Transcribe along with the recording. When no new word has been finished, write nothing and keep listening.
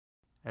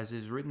As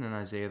is written in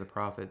Isaiah the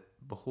prophet,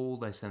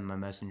 Behold, I send my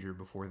messenger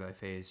before thy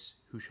face,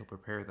 who shall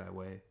prepare thy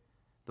way.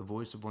 The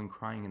voice of one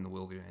crying in the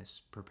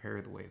wilderness,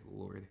 Prepare the way of the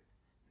Lord,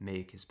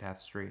 make his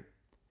path straight.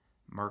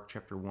 Mark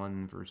chapter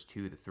 1, verse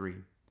 2 to 3.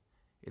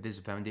 It is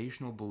a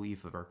foundational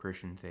belief of our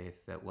Christian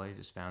faith that life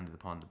is founded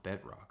upon the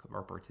bedrock of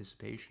our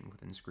participation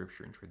within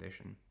Scripture and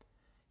tradition.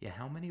 Yet,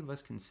 how many of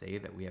us can say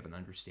that we have an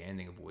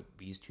understanding of what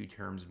these two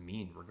terms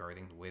mean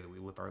regarding the way that we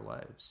live our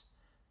lives?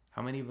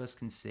 How many of us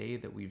can say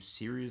that we've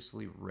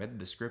seriously read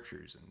the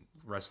Scriptures and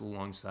wrestle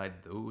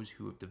alongside those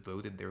who have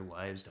devoted their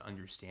lives to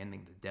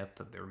understanding the depth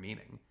of their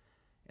meaning?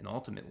 And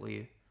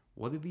ultimately,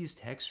 what do these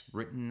texts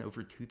written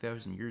over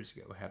 2,000 years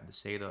ago have to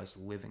say to us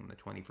living in the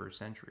 21st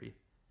century?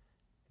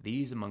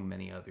 These, among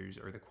many others,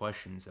 are the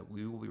questions that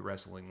we will be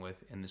wrestling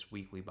with in this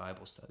weekly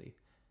Bible study.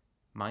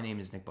 My name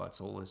is Nick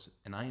Botsolis,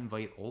 and I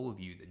invite all of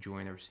you to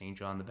join our St.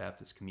 John the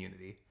Baptist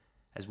community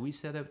as we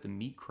set out to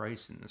meet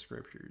Christ in the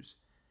Scriptures.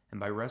 And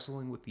by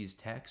wrestling with these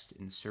texts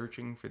and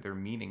searching for their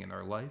meaning in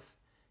our life,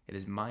 it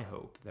is my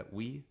hope that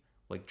we,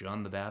 like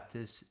John the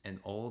Baptist and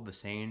all of the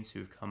saints who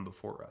have come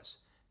before us,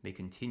 may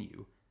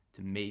continue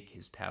to make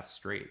his path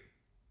straight.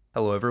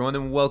 Hello, everyone,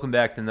 and welcome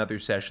back to another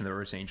session of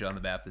our St. John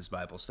the Baptist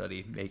Bible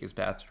study, Make His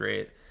Path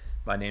Straight.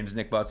 My name is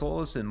Nick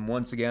Botsolis, and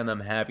once again, I'm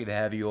happy to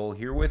have you all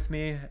here with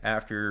me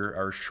after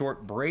our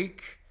short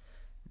break.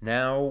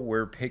 Now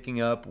we're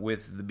picking up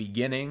with the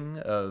beginning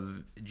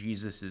of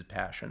Jesus'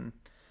 Passion.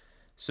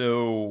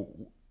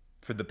 So,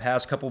 for the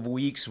past couple of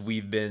weeks,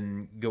 we've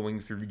been going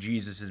through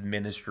Jesus'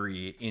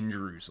 ministry in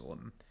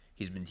Jerusalem.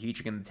 He's been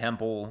teaching in the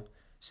temple,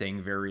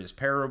 saying various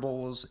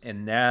parables,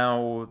 and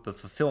now the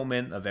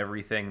fulfillment of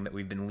everything that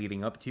we've been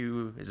leading up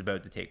to is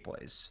about to take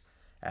place,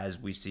 as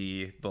we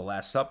see the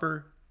Last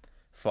Supper,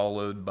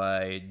 followed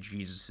by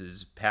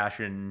Jesus'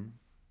 passion,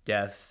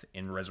 death,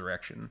 and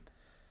resurrection.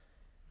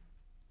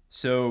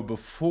 So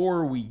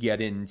before we get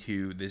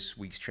into this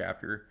week's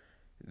chapter,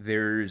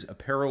 there's a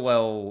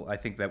parallel I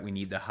think that we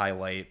need to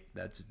highlight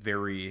that's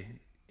very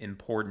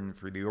important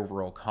for the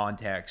overall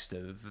context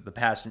of the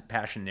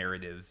passion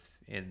narrative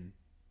in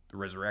the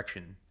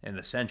resurrection and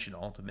ascension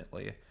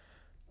ultimately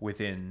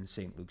within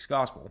St. Luke's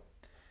Gospel.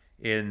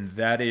 And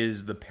that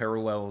is the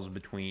parallels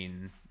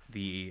between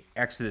the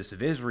Exodus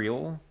of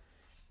Israel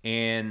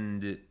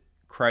and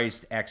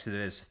Christ's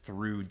exodus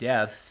through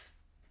death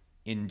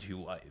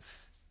into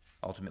life,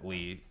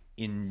 ultimately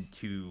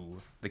into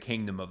the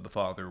kingdom of the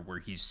Father, where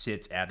he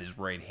sits at his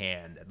right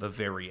hand at the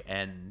very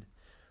end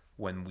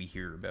when we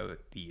hear about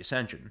the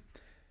ascension.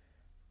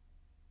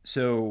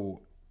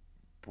 So,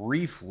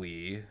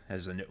 briefly,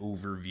 as an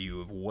overview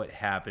of what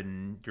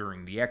happened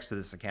during the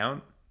Exodus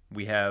account,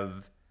 we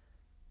have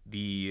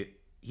the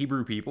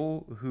Hebrew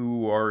people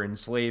who are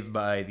enslaved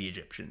by the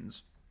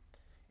Egyptians.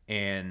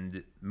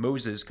 And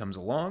Moses comes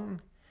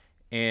along,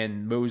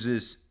 and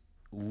Moses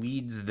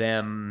leads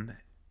them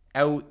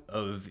out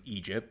of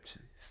Egypt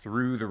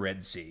through the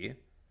Red Sea,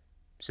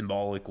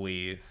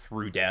 symbolically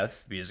through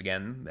death, because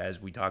again, as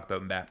we talk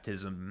about in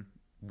baptism,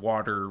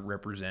 water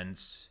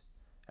represents,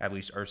 at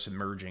least our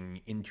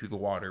submerging into the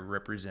water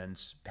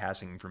represents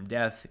passing from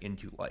death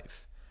into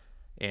life.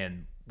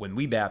 And when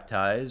we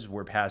baptize,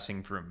 we're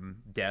passing from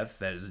death,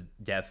 that is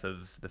death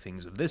of the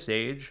things of this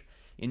age,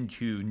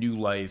 into new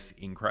life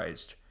in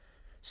Christ.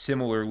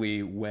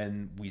 Similarly,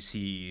 when we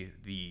see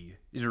the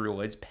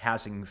Israelites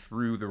passing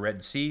through the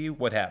Red Sea,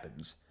 what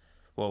happens?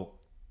 Well,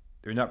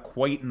 they're not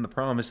quite in the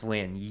promised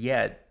land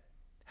yet.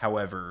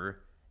 However,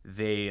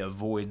 they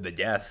avoid the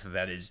death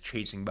that is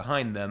chasing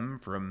behind them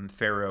from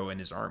Pharaoh and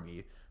his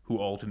army,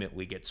 who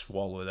ultimately get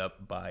swallowed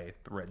up by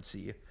the Red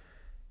Sea.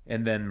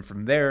 And then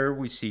from there,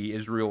 we see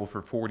Israel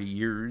for 40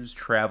 years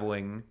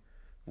traveling,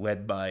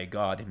 led by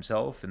God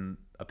himself in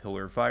a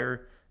pillar of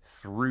fire,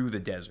 through the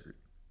desert,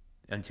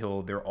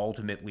 until they're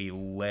ultimately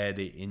led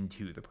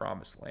into the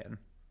promised land.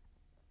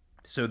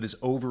 So this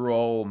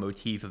overall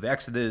motif of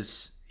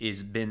Exodus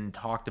has been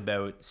talked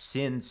about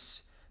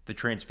since the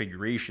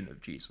transfiguration of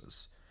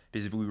Jesus.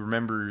 Because if we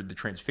remember the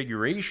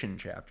transfiguration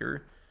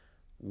chapter,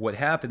 what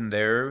happened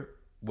there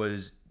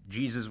was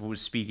Jesus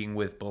was speaking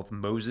with both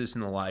Moses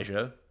and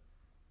Elijah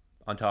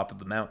on top of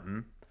the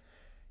mountain,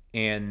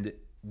 and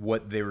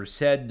what they were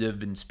said to have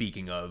been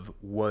speaking of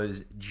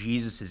was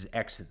Jesus'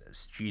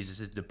 exodus,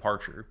 Jesus'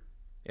 departure.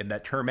 And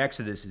that term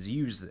Exodus is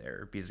used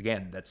there because,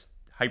 again, that's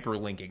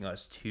hyperlinking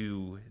us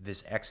to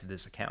this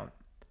Exodus account.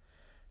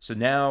 So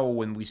now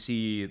when we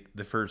see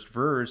the first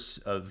verse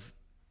of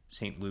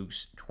St.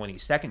 Luke's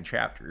 22nd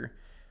chapter,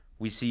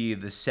 we see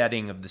the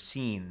setting of the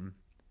scene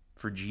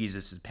for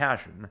Jesus'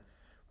 passion,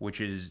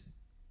 which is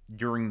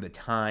during the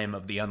time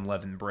of the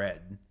unleavened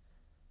bread,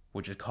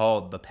 which is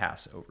called the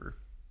Passover.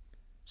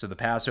 So the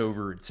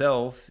Passover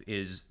itself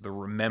is the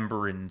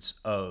remembrance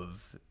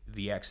of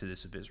the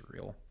Exodus of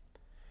Israel.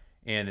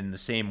 And in the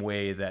same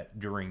way that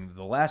during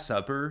the Last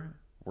Supper,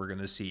 we're going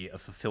to see a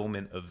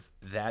fulfillment of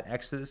that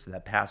Exodus,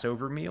 that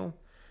Passover meal,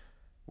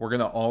 we're going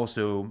to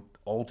also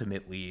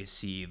ultimately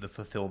see the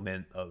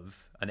fulfillment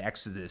of an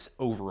Exodus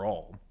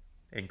overall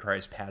in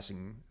Christ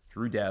passing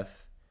through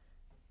death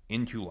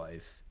into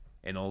life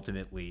and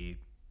ultimately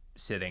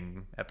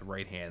sitting at the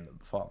right hand of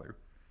the Father.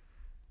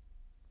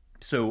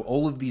 So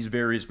all of these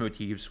various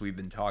motifs we've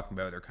been talking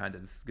about are kind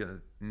of going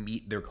to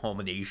meet their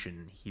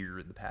culmination here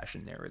in the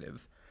Passion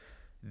narrative.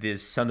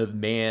 This Son of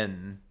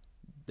Man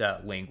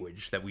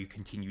language that we've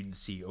continued to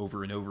see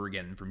over and over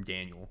again from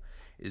Daniel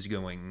is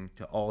going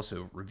to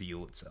also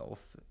reveal itself,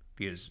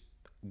 because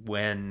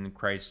when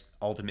Christ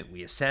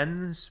ultimately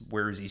ascends,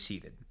 where is he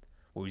seated?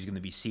 Well, he's going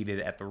to be seated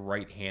at the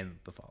right hand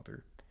of the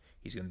Father.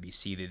 He's going to be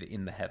seated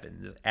in the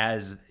heavens,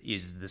 as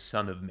is the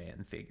Son of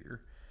Man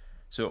figure.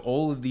 So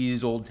all of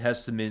these Old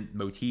Testament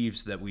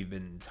motifs that we've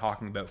been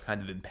talking about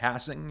kind of in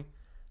passing,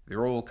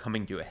 they're all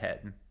coming to a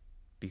head,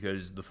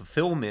 because the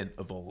fulfillment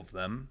of all of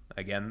them,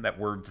 again, that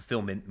word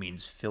fulfillment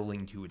means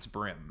filling to its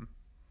brim.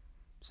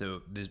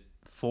 So this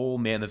full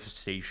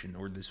manifestation,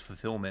 or this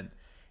fulfillment,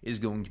 is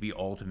going to be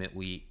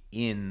ultimately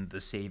in the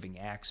saving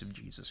acts of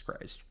Jesus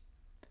Christ.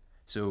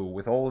 So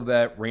with all of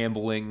that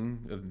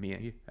rambling of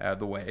me out of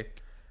the way,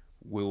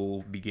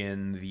 we'll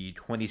begin the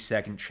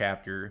 22nd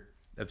chapter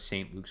of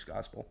St. Luke's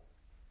Gospel.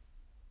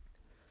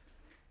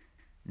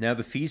 Now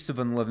the feast of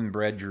unleavened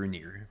bread drew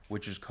near,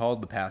 which is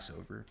called the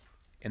Passover,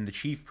 and the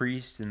chief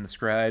priests and the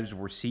scribes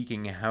were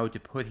seeking how to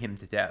put him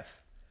to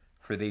death,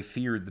 for they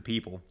feared the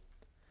people.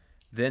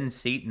 Then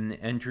Satan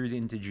entered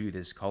into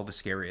Judas, called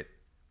Iscariot,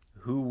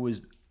 who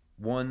was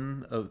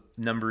one of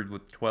numbered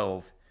with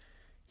 12.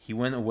 He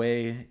went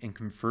away and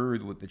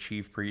conferred with the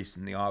chief priests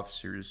and the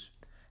officers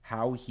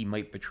how he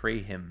might betray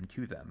him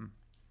to them.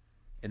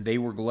 And they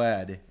were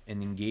glad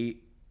and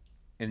engaged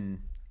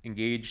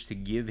to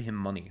give him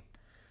money.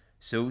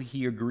 So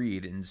he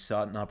agreed and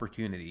sought an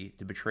opportunity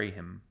to betray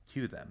him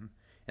to them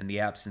in the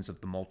absence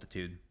of the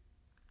multitude.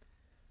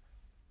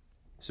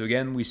 So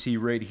again, we see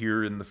right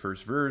here in the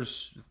first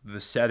verse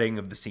the setting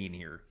of the scene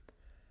here.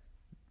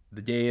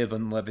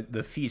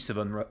 The feast of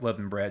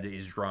unleavened bread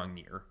is drawing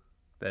near.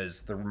 That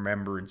is the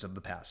remembrance of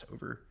the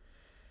Passover.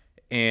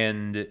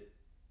 And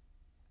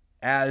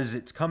as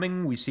it's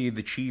coming, we see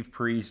the chief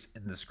priests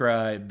and the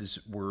scribes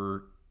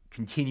were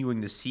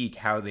continuing to seek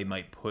how they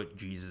might put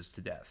Jesus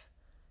to death.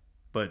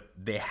 But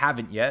they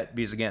haven't yet,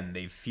 because again,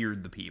 they've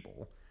feared the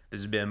people.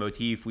 This has been a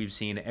motif we've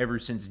seen ever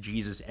since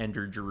Jesus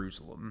entered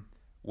Jerusalem,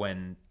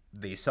 when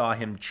they saw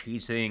him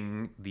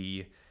chasing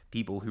the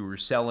people who were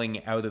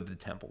selling out of the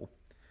temple.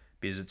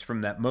 Because it's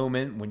from that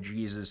moment when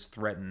Jesus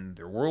threatened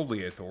their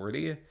worldly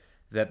authority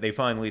that they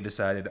finally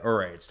decided, all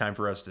right, it's time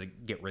for us to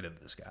get rid of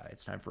this guy.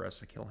 It's time for us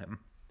to kill him.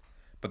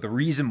 But the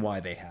reason why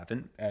they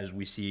haven't, as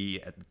we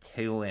see at the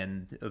tail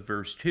end of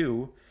verse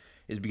 2,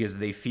 is because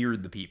they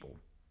feared the people.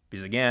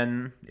 Because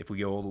again, if we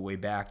go all the way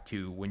back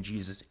to when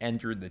Jesus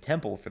entered the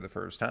temple for the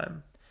first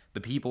time,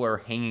 the people are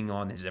hanging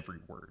on his every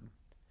word.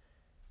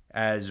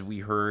 As we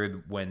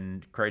heard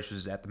when Christ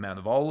was at the Mount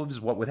of Olives,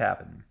 what would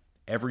happen?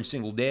 Every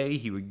single day,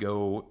 he would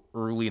go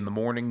early in the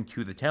morning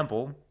to the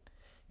temple,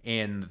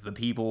 and the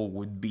people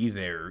would be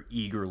there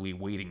eagerly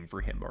waiting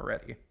for him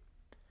already.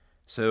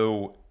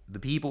 So the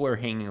people are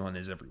hanging on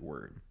his every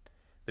word.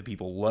 The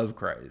people love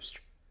Christ.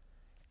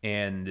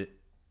 And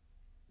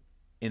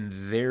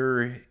in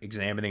their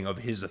examining of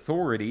his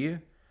authority,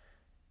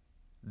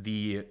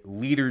 the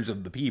leaders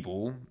of the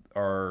people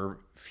are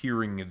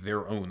fearing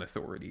their own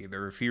authority.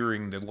 They're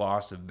fearing the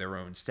loss of their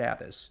own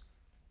status.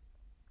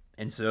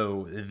 And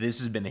so this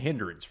has been a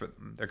hindrance for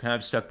them. They're kind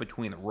of stuck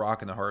between a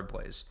rock and a hard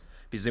place,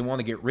 because they want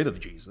to get rid of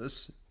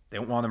Jesus. They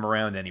don't want him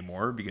around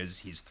anymore because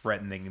he's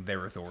threatening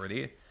their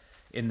authority.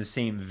 In the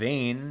same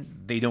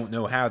vein, they don't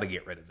know how to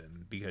get rid of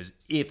him, because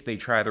if they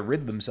try to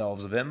rid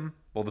themselves of him,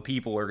 well, the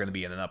people are going to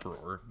be in an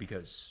uproar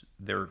because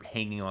they're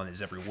hanging on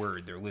his every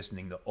word. They're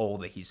listening to all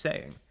that he's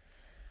saying.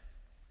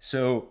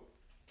 So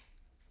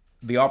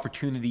the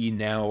opportunity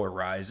now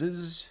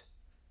arises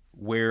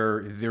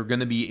where they're going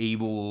to be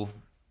able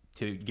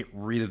to get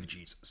rid of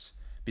Jesus.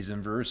 Because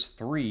in verse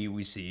 3,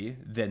 we see,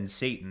 then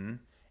Satan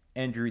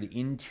entered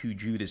into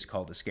Judas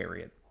called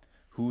Iscariot,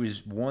 who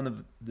is one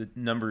of the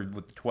numbered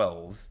with the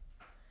 12.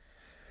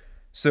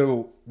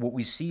 So what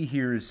we see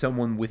here is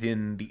someone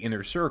within the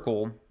inner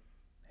circle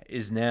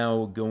is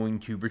now going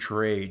to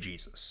betray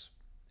Jesus.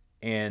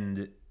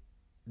 And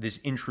this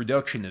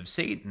introduction of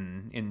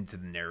Satan into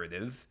the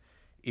narrative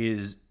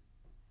is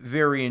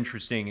very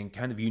interesting and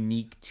kind of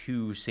unique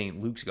to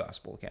St. Luke's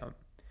gospel account,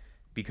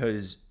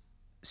 because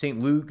St.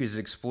 Luke is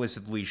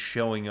explicitly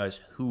showing us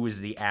who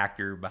is the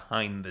actor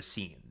behind the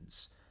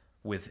scenes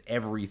with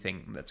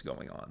everything that's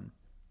going on.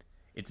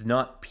 It's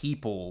not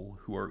people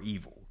who are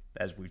evil,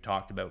 as we've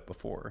talked about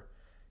before,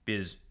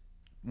 because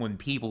when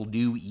people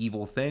do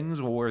evil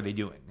things, well, what are they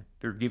doing?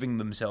 They're giving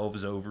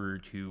themselves over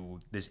to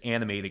this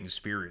animating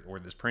spirit, or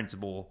this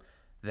principle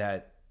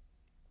that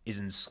is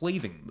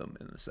enslaving them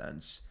in a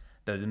sense,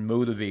 that is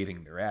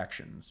motivating their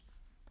actions.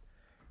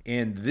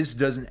 And this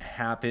doesn't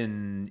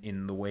happen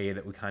in the way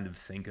that we kind of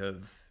think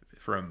of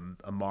from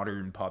a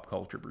modern pop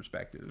culture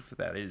perspective.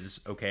 That is,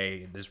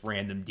 okay, this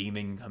random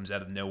demon comes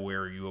out of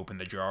nowhere, you open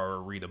the jar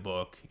or read a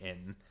book,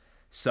 and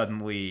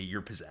suddenly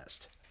you're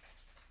possessed.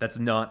 That's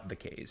not the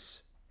case.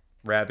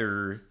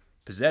 Rather,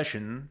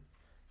 possession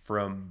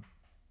from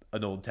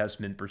an Old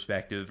Testament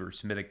perspective or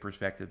Semitic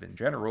perspective in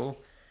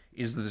general,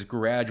 is this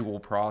gradual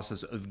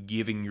process of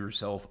giving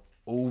yourself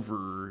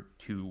over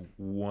to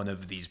one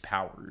of these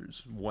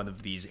powers, one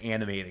of these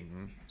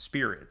animating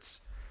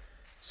spirits.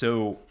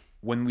 So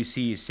when we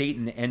see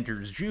Satan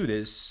enters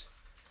Judas,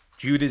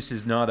 Judas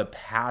is not a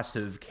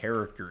passive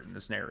character in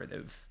this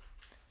narrative.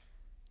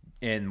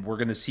 And we're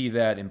going to see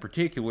that in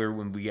particular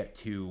when we get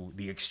to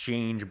the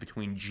exchange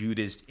between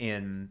Judas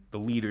and the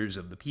leaders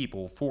of the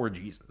people for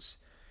Jesus,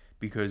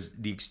 because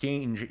the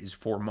exchange is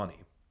for money.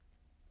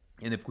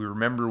 And if we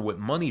remember what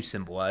money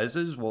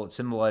symbolizes, well, it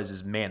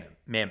symbolizes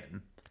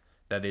mammon.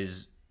 That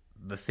is,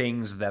 the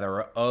things that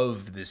are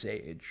of this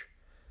age.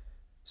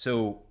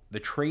 So the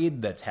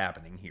trade that's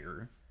happening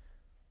here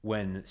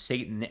when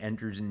Satan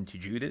enters into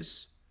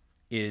Judas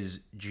is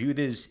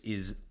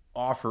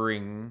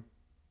offering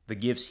the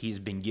gifts he's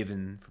been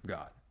given from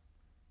God.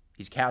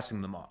 He's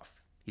casting them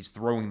off. He's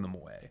throwing them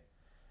away.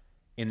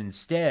 And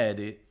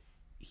instead,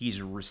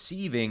 he's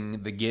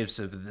receiving the gifts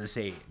of this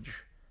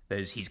age. That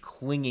is, he's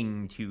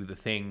clinging to the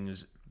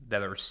things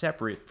that are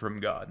separate from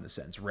God in a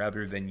sense,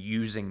 rather than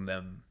using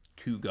them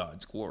to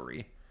God's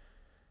glory.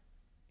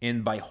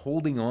 And by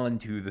holding on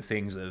to the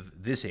things of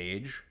this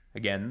age,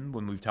 again,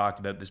 when we've talked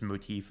about this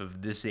motif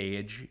of this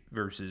age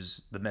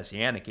versus the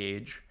Messianic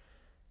age,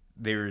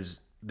 there's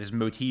this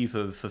motif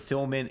of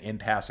fulfillment and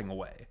passing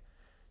away.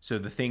 So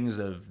the things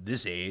of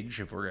this age,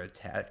 if we're going to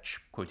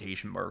attach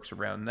quotation marks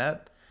around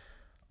that,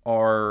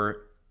 are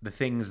the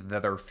things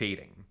that are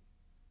fading.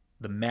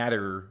 The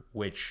matter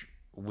which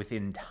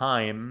within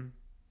time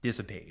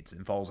dissipates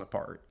and falls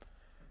apart.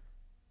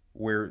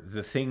 Where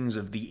the things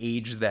of the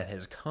age that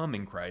has come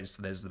in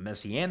Christ, that is the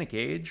Messianic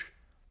age,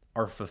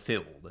 are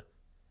fulfilled.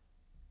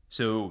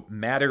 So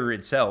matter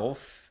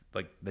itself,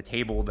 like the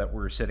table that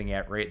we're sitting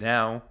at right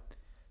now,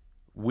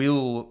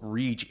 will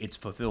reach its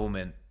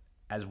fulfillment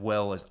as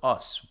well as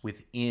us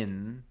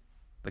within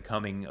the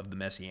coming of the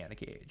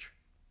Messianic age.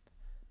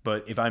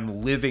 But if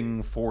I'm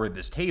living for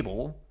this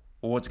table,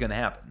 well, what's going to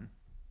happen?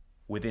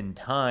 Within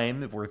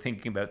time, if we're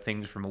thinking about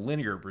things from a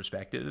linear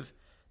perspective,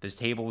 this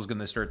table is going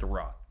to start to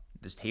rot.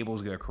 This table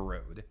is going to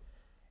corrode.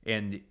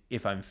 And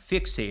if I'm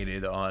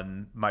fixated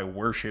on my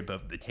worship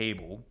of the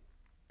table,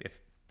 if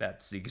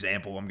that's the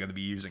example I'm going to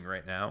be using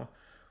right now,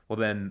 well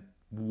then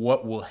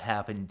what will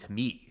happen to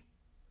me?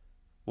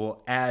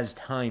 Well, as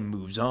time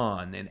moves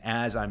on and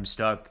as I'm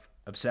stuck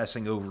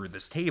obsessing over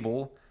this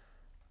table,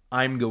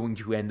 I'm going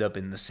to end up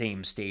in the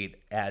same state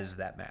as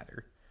that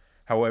matter.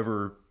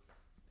 However,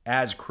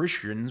 as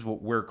Christians,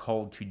 what we're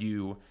called to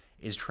do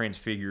is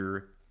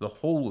transfigure the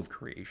whole of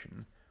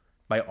creation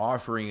by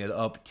offering it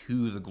up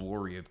to the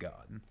glory of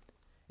God.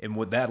 And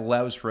what that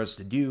allows for us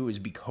to do is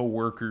be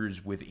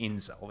co-workers within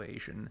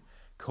salvation,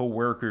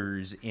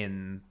 co-workers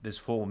in this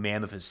full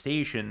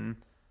manifestation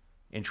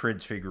and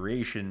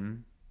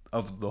transfiguration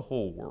of the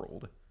whole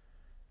world.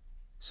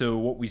 So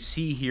what we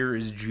see here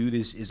is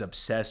Judas is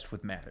obsessed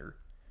with matter.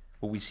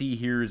 What we see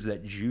here is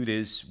that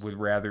Judas would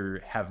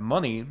rather have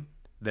money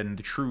than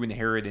the true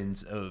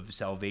inheritance of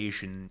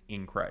salvation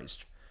in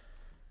Christ.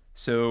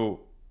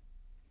 So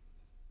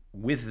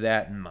with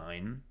that in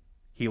mind,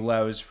 he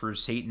allows for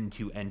Satan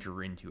to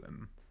enter into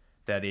him.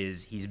 That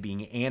is, he's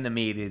being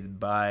animated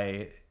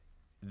by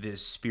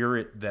this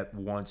spirit that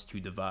wants to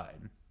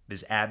divide,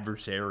 this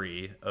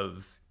adversary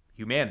of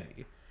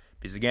humanity.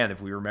 Because again,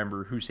 if we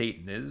remember who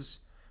Satan is,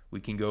 we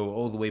can go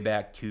all the way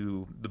back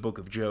to the book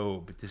of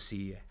Job to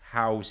see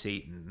how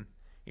Satan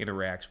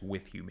interacts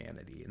with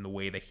humanity in the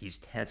way that he's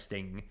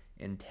testing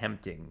and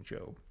tempting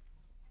Job.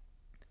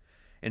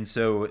 And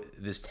so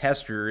this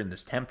tester and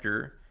this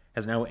tempter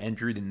has now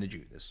entered into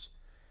Judas.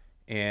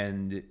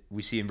 And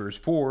we see in verse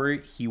 4,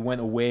 he went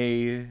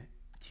away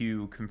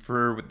to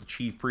confer with the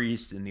chief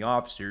priests and the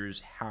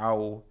officers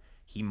how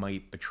he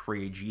might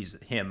betray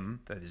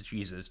him, that is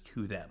Jesus,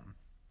 to them.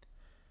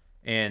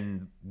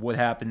 And what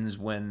happens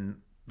when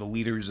the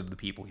leaders of the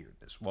people hear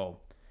this?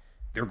 Well,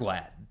 they're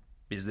glad,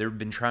 because they've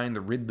been trying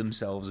to rid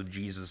themselves of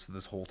Jesus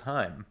this whole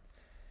time.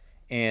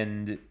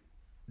 And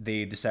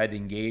they decide to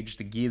engage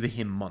to give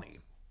him money.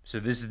 So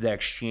this is the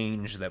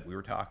exchange that we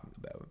were talking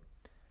about.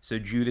 So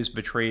Judas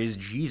betrays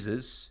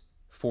Jesus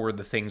for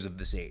the things of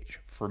this age,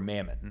 for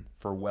mammon,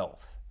 for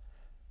wealth.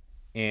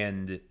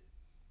 And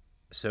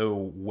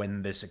so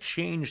when this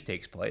exchange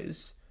takes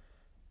place,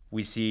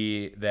 we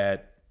see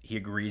that he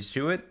agrees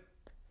to it,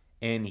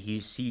 and he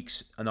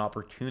seeks an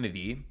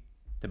opportunity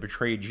to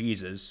betray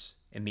Jesus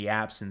in the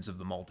absence of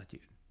the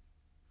multitude.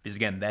 Because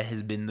again, that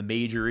has been the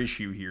major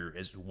issue here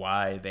as to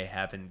why they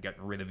haven't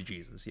gotten rid of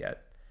Jesus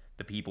yet.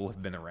 The people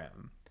have been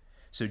around.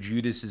 So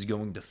Judas is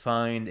going to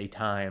find a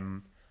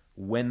time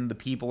when the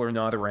people are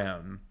not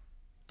around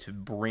to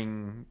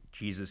bring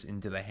Jesus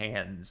into the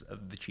hands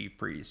of the chief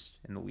priests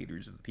and the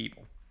leaders of the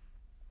people.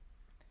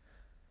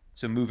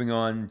 So moving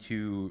on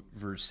to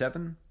verse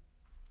 7.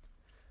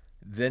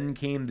 Then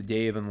came the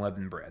day of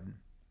unleavened bread,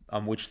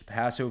 on which the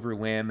Passover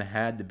lamb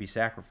had to be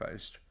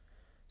sacrificed.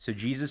 So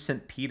Jesus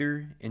sent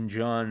Peter and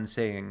John,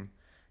 saying,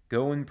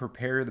 "Go and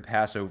prepare the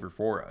Passover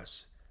for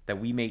us,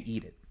 that we may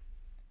eat it."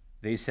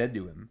 They said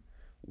to him,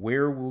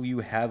 "Where will you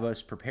have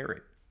us prepare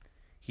it?"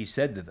 He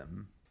said to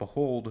them,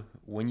 "Behold,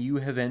 when you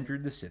have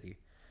entered the city,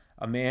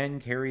 a man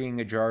carrying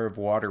a jar of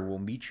water will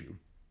meet you.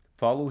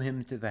 Follow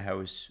him to the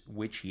house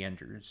which he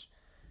enters,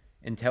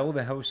 and tell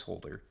the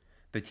householder,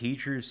 'The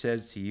teacher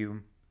says to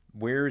you,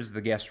 where is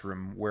the guest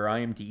room where I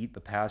am to eat the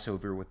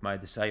Passover with my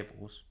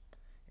disciples?'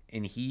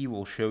 And he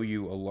will show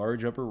you a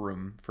large upper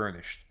room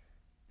furnished.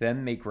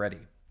 Then make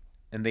ready."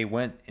 And they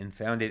went and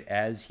found it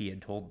as he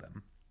had told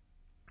them,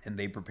 and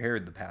they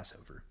prepared the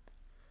Passover.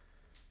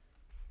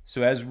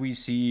 So as we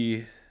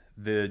see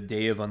the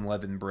Day of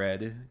Unleavened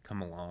Bread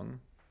come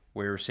along,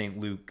 where St.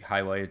 Luke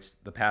highlights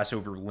the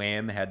Passover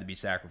lamb had to be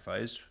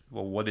sacrificed.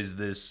 Well, what is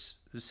this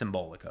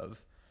symbolic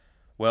of?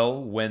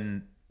 Well,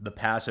 when the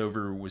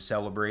Passover was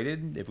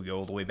celebrated, if we go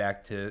all the way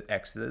back to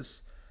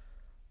Exodus,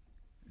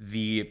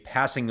 the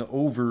passing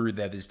over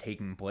that is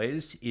taking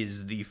place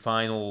is the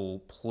final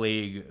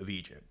plague of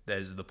Egypt. That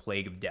is the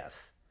plague of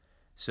death.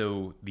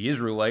 So the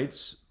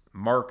Israelites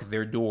mark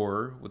their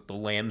door with the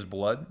lamb's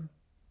blood,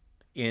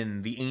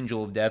 and the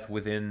angel of death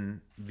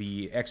within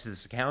the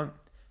Exodus account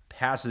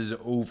passes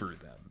over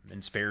them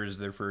and spares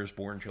their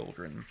firstborn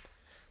children.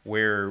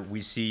 Where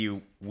we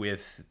see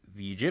with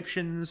the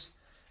Egyptians,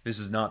 this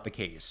is not the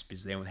case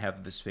because they don't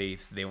have this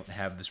faith, they don't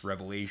have this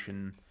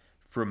revelation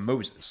from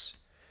Moses.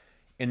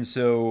 And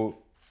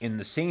so, in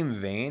the same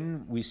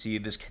vein, we see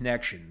this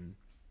connection.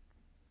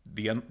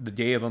 The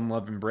Day of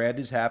Unleavened Bread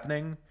is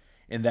happening,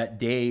 and that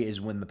day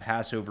is when the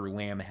Passover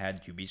lamb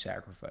had to be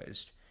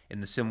sacrificed. In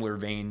the similar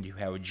vein to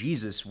how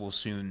Jesus will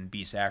soon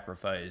be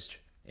sacrificed,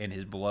 and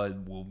his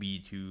blood will be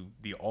to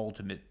the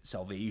ultimate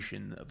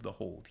salvation of the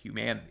whole of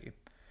humanity.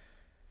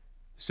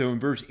 So in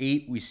verse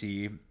 8, we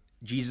see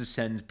Jesus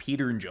sends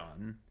Peter and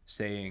John,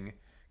 saying,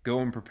 "Go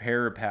and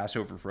prepare a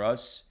Passover for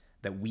us,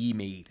 that we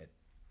may eat it."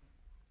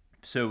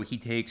 So he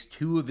takes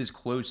two of his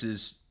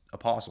closest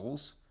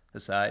apostles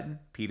aside,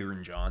 Peter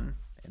and John,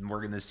 and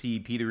we're going to see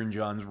Peter and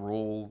John's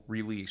role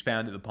really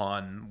expounded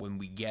upon when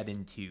we get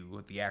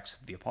into the Acts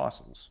of the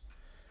Apostles.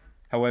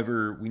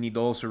 However, we need to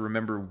also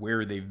remember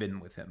where they've been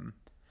with him.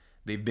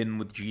 They've been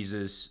with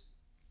Jesus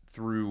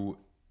through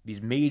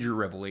these major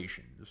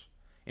revelations,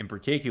 in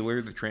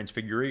particular the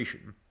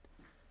Transfiguration.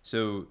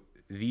 So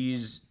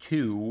these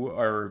two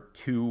are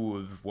two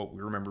of what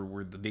we remember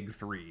were the big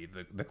three,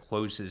 the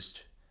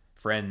closest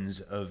friends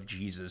of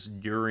Jesus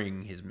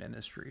during his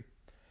ministry.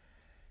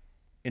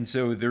 And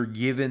so they're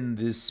given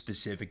this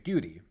specific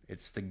duty.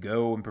 It's to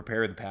go and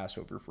prepare the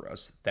Passover for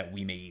us, that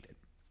we may eat it.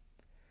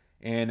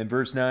 And in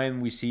verse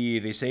 9, we see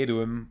they say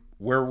to him,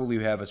 "Where will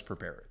you have us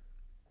prepare it?"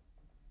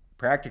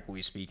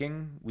 Practically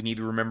speaking, we need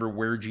to remember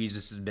where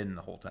Jesus has been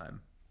the whole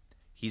time.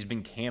 He's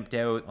been camped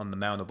out on the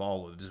Mount of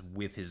Olives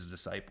with his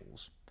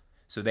disciples.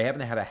 So they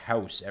haven't had a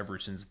house ever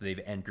since they've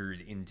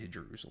entered into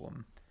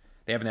Jerusalem.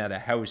 They haven't had a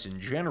house in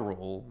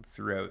general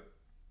throughout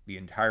the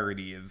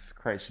entirety of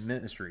Christ's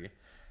ministry.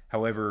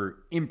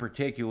 However, in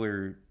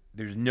particular,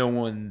 there's no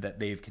one that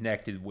they've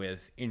connected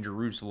with in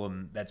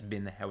Jerusalem that's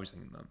been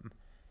housing them.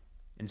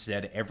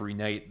 Instead, every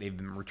night they've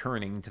been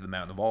returning to the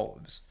Mount of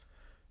Olives.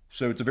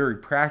 So it's a very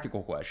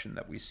practical question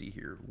that we see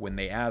here when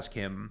they ask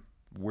him,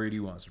 "Where do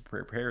you want us to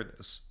prepare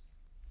this?"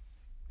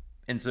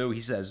 And so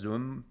he says to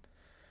him,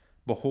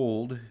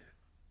 "Behold,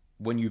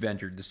 when you've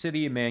entered the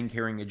city, a man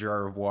carrying a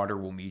jar of water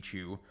will meet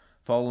you.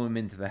 Follow him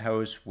into the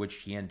house which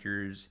he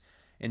enters,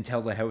 and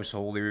tell the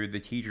householder, 'The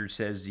teacher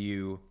says to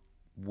you,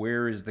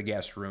 where is the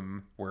guest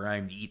room where I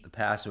am to eat the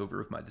Passover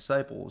with my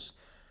disciples?'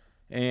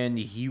 And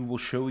he will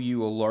show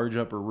you a large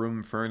upper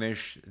room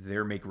furnished.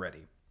 There make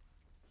ready."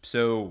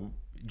 So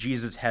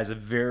Jesus has a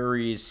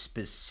very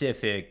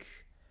specific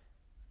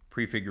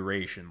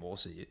prefiguration, we'll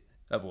say,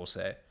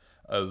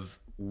 of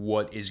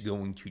what is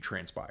going to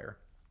transpire.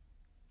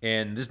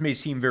 And this may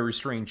seem very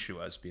strange to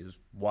us, because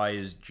why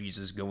is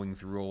Jesus going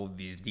through all of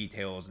these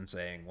details and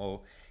saying,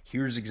 well,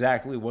 here's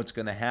exactly what's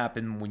going to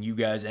happen when you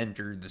guys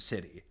enter the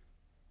city?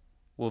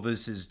 Well,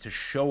 this is to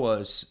show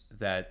us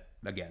that,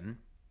 again,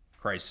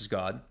 Christ is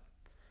God,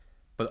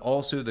 but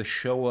also to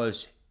show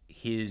us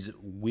his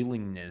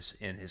willingness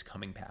and his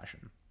coming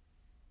passion.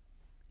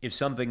 If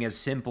something as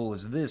simple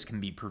as this can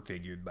be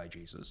prefigured by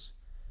Jesus,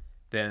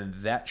 then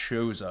that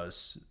shows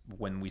us,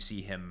 when we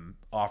see him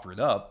offered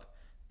up,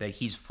 that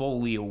he's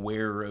fully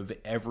aware of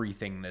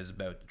everything that is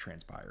about to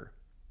transpire.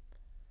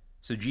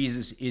 So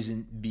Jesus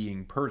isn't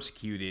being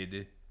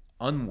persecuted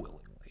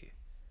unwillingly.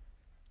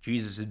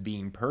 Jesus is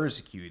being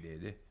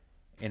persecuted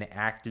and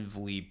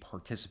actively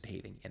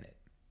participating in it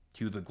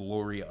to the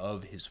glory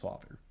of his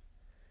Father.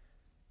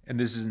 And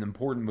this is an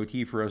important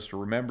motif for us to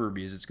remember,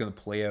 because it's going to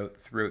play out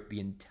throughout the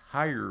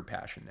entire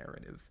Passion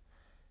narrative.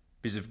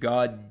 Because if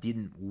God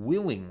didn't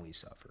willingly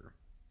suffer,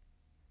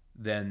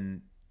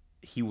 then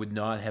he would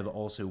not have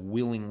also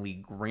willingly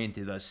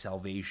granted us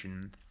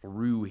salvation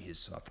through his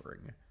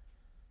suffering.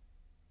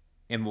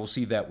 And we'll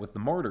see that with the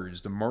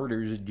martyrs. The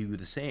martyrs do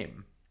the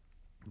same.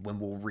 When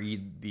we'll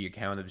read the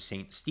account of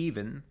St.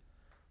 Stephen,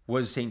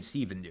 what is St.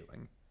 Stephen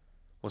doing?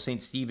 Well,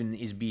 St. Stephen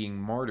is being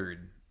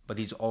martyred, but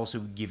he's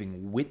also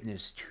giving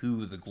witness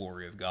to the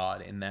glory of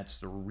God, and that's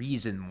the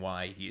reason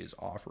why he is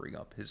offering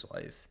up his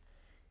life.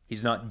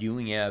 He's not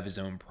doing it out of his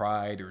own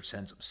pride or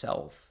sense of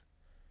self.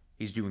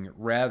 He's doing it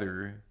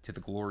rather to the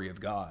glory of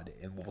God,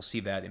 and we'll see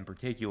that in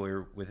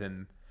particular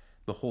within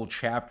the whole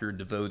chapter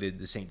devoted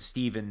to St.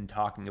 Stephen,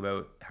 talking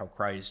about how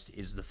Christ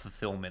is the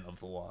fulfillment of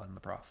the law and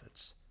the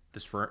prophets,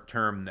 this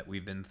term that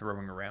we've been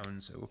throwing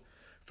around so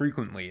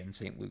frequently in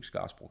St. Luke's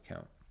gospel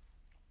account.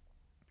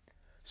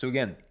 So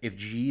again, if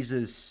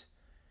Jesus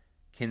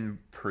can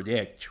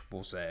predict,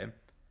 we'll say,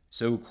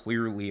 so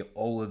clearly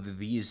all of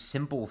these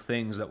simple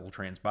things that will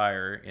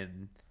transpire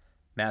in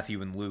Matthew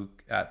and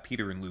Luke,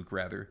 Peter and Luke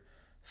rather,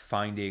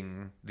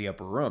 finding the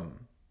upper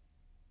room,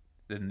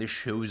 then this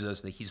shows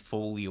us that he's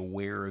fully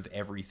aware of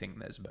everything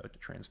that is about to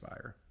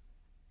transpire.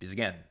 Because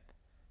again,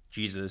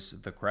 Jesus,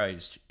 the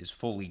Christ, is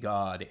fully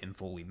God and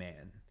fully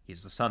man.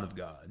 He's the Son of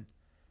God,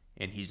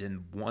 and he's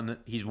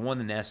one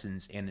in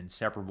essence and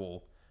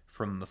inseparable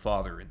from the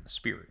Father and the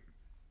Spirit.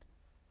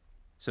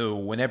 So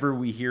whenever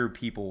we hear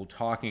people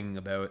talking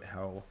about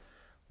how,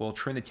 well,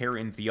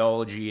 Trinitarian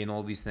theology and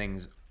all these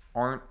things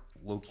aren't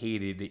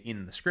located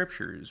in the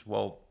Scriptures,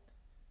 well,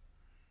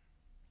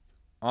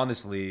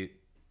 honestly,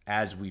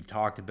 as we've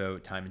talked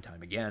about time and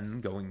time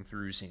again, going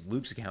through St.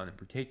 Luke's account in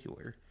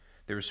particular,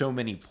 there are so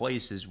many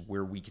places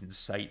where we can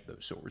cite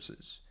those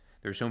sources.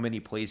 There are so many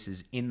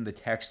places in the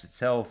text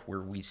itself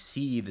where we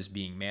see this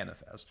being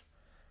manifest.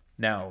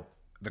 Now,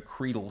 the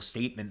creedal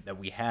statement that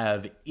we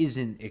have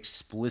isn't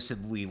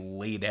explicitly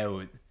laid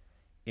out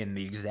in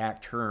the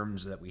exact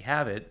terms that we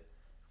have it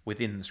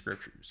within the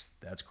Scriptures.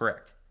 That's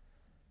correct.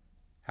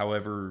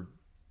 However,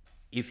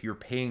 if you're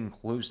paying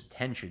close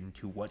attention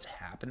to what's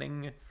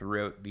happening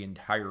throughout the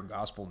entire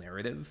gospel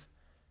narrative,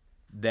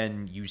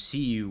 then you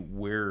see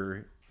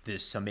where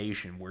this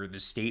summation, where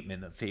this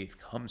statement of faith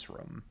comes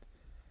from.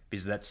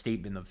 Because that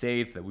statement of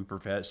faith that we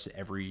profess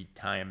every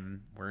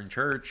time we're in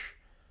church,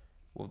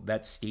 well,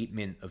 that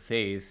statement of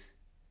faith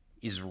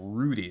is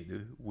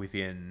rooted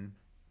within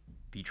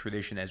the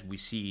tradition as we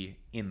see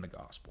in the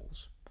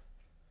Gospels.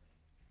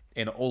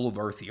 And all of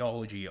our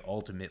theology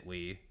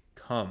ultimately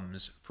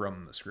comes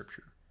from the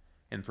Scripture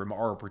and from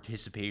our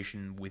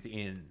participation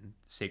within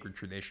sacred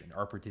tradition,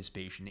 our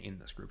participation in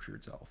the Scripture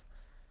itself.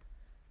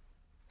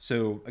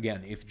 So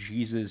again, if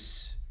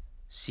Jesus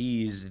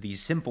sees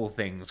these simple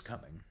things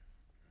coming,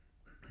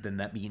 then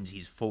that means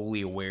he's fully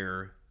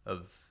aware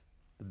of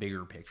the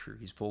bigger picture.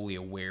 He's fully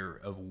aware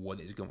of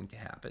what is going to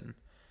happen.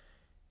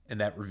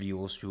 And that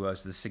reveals to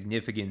us the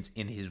significance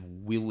in his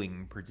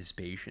willing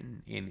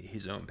participation in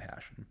his own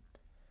passion.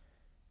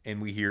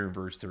 And we hear in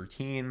verse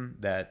 13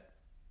 that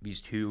these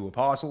two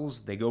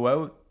apostles, they go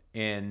out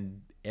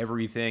and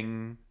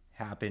everything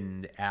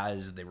happened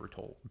as they were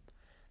told.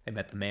 They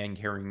met the man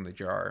carrying the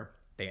jar.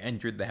 They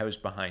entered the house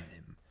behind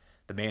him.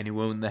 The man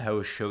who owned the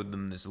house showed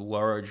them this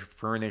large,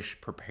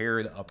 furnished,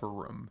 prepared upper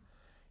room,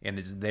 and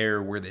it's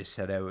there where they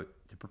set out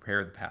to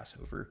prepare the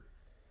Passover.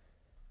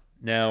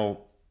 Now,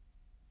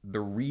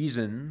 the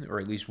reason, or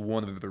at least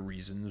one of the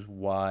reasons,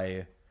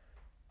 why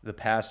the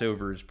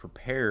Passover is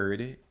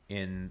prepared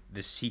in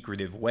this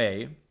secretive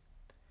way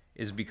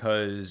is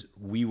because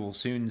we will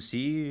soon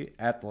see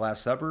at the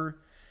Last Supper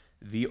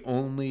the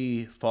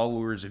only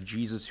followers of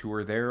Jesus who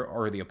are there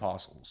are the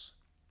apostles.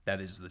 That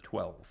is the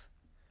 12.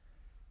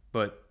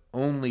 But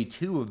only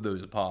 2 of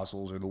those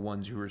apostles are the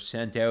ones who are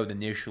sent out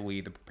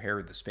initially to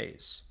prepare the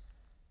space.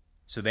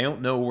 So they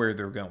don't know where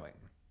they're going,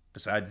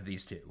 besides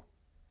these 2.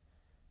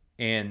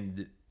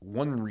 And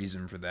one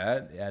reason for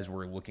that, as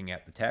we're looking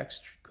at the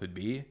text, could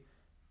be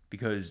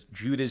because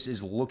Judas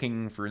is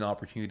looking for an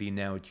opportunity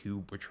now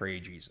to betray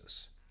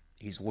Jesus.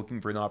 He's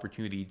looking for an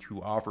opportunity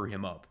to offer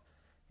him up.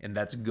 And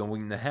that's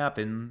going to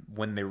happen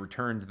when they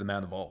return to the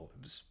Mount of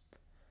Olives.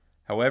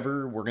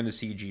 However, we're going to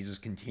see Jesus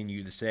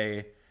continue to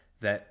say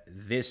that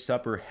this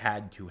supper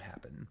had to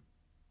happen.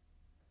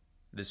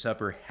 The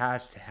supper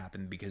has to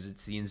happen because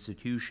it's the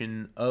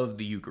institution of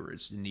the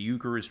Eucharist. And the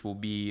Eucharist will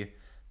be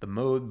the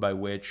mode by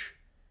which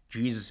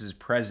Jesus'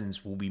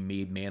 presence will be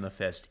made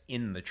manifest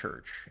in the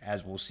church,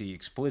 as we'll see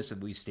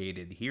explicitly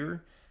stated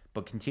here,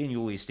 but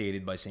continually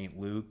stated by St.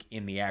 Luke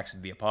in the Acts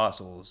of the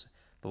Apostles,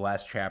 the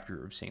last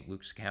chapter of St.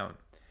 Luke's account,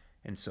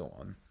 and so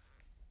on.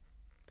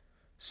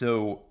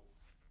 So,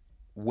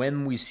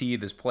 when we see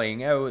this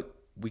playing out,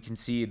 we can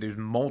see there's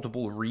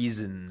multiple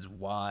reasons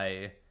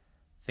why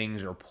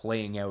things are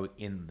playing out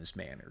in this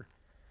manner.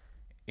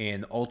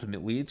 And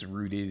ultimately, it's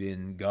rooted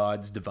in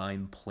God's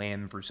divine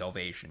plan for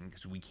salvation,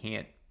 because we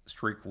can't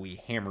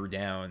strictly hammer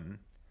down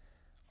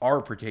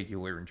our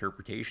particular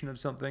interpretation of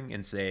something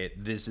and say,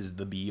 this is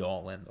the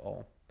be-all,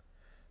 end-all.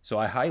 So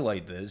I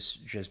highlight this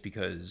just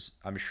because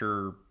I'm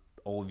sure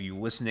all of you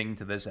listening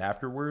to this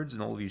afterwards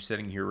and all of you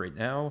sitting here right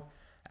now,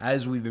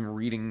 as we've been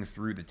reading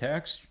through the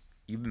text,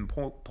 you've been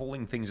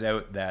pulling things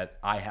out that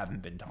I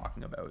haven't been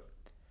talking about.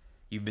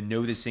 You've been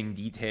noticing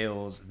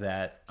details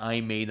that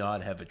I may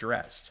not have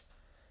addressed.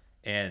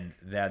 And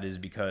that is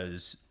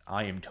because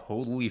I am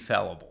totally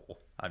fallible.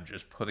 I'm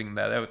just putting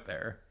that out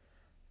there.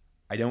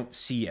 I don't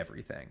see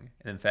everything.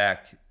 And in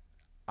fact,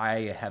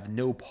 I have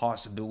no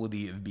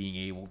possibility of being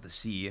able to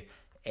see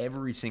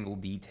every single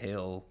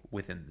detail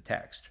within the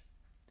text.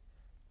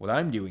 What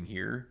I'm doing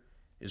here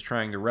is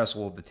trying to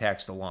wrestle with the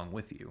text along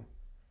with you.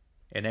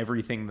 And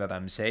everything that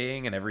I'm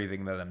saying and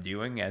everything that I'm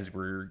doing as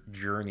we're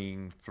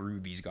journeying through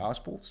these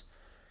Gospels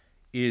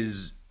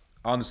is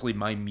honestly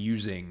my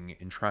musing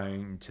and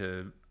trying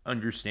to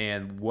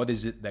understand what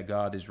is it that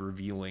God is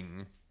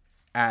revealing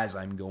as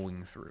I'm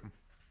going through.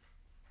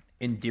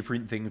 And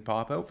different things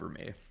pop out for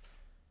me.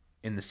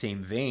 In the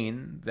same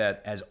vein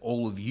that as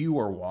all of you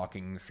are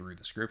walking through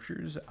the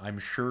scriptures, I'm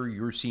sure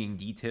you're seeing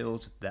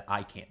details that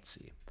I can't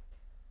see.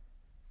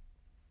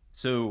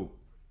 So,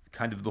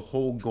 kind of the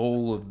whole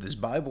goal of this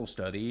Bible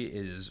study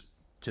is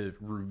to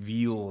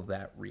reveal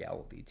that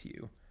reality to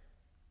you.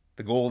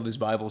 The goal of this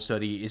Bible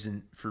study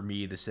isn't for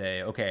me to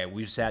say, okay,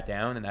 we've sat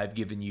down and I've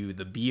given you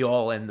the be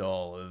all end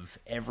all of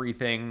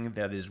everything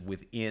that is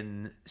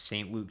within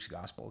St. Luke's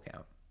gospel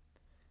account.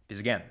 Because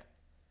again,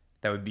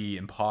 that would be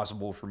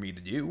impossible for me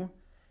to do.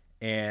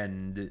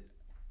 And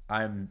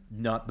I'm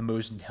not the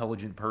most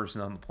intelligent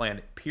person on the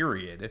planet,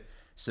 period.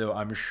 So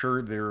I'm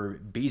sure there are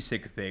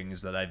basic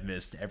things that I've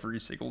missed every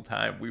single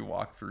time we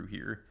walk through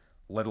here,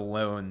 let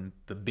alone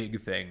the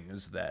big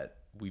things that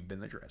we've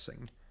been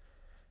addressing.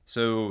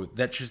 So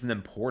that's just an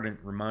important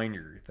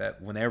reminder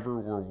that whenever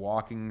we're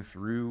walking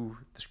through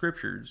the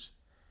scriptures,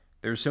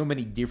 there's so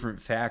many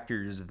different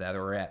factors that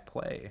are at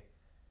play.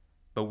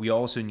 But we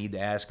also need to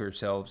ask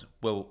ourselves,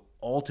 well,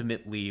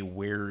 ultimately,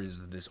 where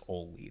is this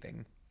all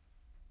leading?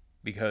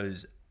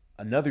 Because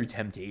another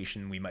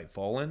temptation we might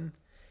fall in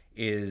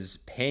is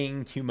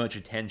paying too much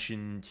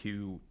attention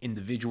to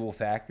individual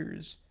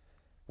factors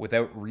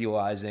without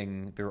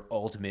realizing their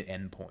ultimate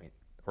endpoint,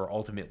 or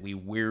ultimately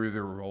where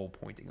they're all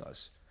pointing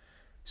us.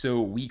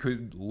 So we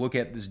could look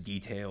at this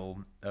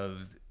detail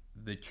of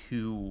the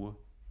two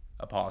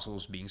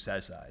apostles being set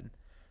aside,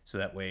 so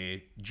that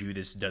way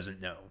Judas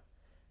doesn't know.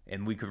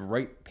 And we could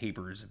write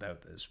papers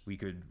about this. We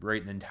could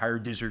write an entire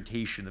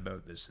dissertation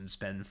about this and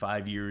spend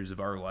 5 years of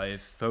our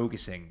life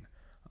focusing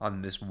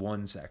on this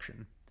one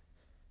section.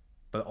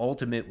 But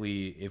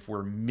ultimately, if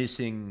we're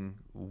missing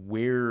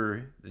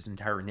where this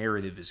entire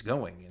narrative is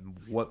going and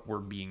what we're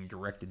being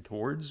directed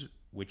towards,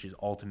 which is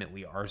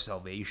ultimately our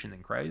salvation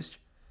in Christ,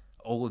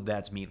 all of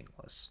that's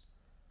meaningless.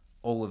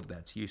 All of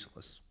that's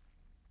useless.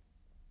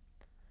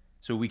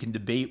 So we can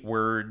debate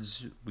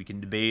words, we can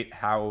debate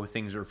how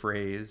things are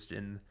phrased,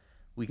 and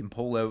we can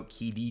pull out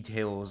key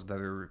details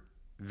that are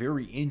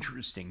very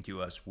interesting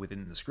to us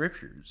within the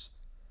scriptures.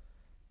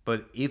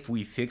 But if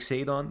we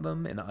fixate on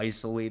them and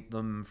isolate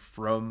them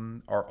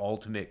from our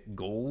ultimate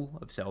goal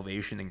of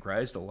salvation in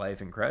Christ, a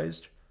life in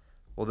Christ,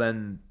 well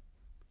then,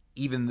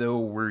 even though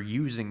we're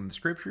using the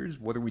scriptures,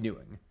 what are we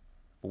doing?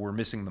 Well, we're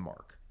missing the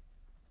mark.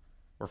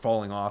 We're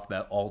falling off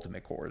that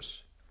ultimate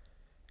course.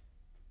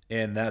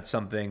 And that's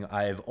something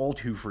I've all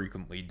too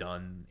frequently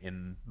done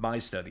in my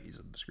studies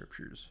of the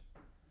scriptures.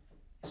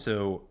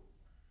 So,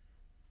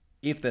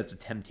 if that's a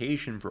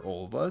temptation for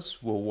all of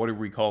us, well, what are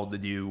we called to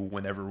do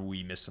whenever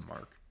we miss a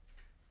mark?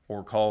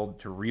 We're called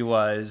to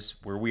realize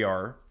where we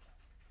are,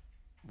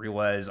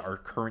 realize our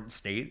current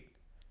state,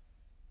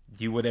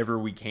 do whatever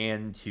we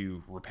can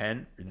to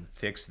repent and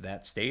fix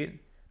that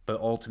state, but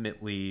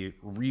ultimately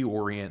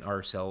reorient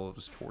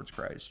ourselves towards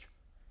Christ.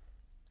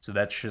 So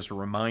that's just a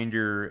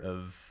reminder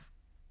of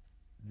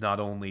not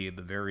only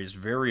the various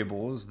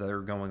variables that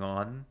are going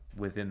on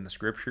within the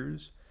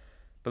scriptures,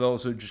 but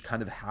also just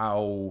kind of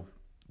how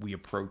we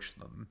approach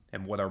them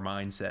and what our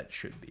mindset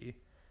should be.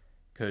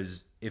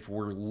 Because if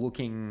we're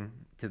looking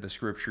to the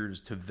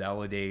scriptures to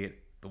validate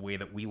the way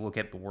that we look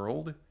at the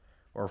world,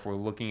 or if we're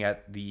looking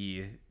at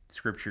the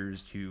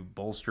scriptures to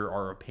bolster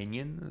our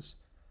opinions,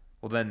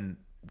 well, then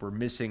we're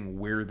missing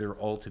where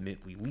they're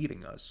ultimately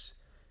leading us.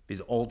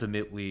 Because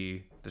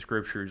ultimately, the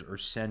scriptures are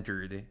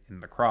centered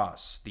in the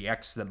cross, the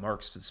X that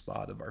marks the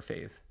spot of our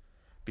faith.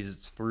 Because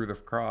it's through the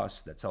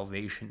cross that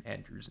salvation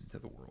enters into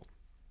the world.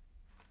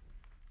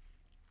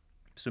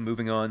 So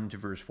moving on to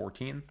verse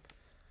 14.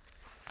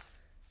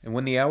 And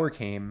when the hour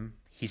came,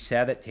 he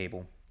sat at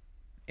table,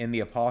 and the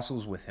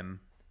apostles with him.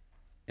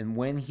 And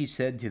when he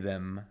said to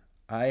them,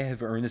 I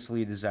have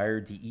earnestly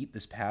desired to eat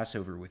this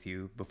Passover with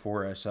you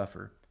before I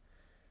suffer.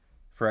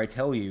 For I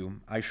tell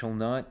you, I shall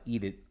not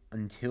eat it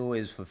until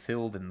it is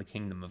fulfilled in the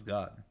kingdom of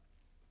God.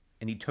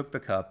 And he took the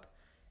cup,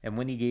 and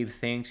when he gave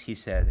thanks, he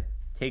said,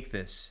 Take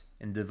this,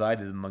 and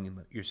divide it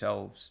among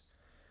yourselves.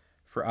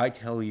 For I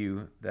tell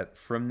you that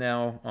from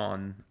now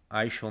on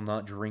I shall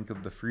not drink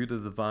of the fruit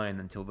of the vine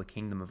until the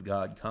kingdom of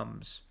God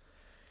comes.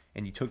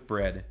 And he took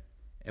bread,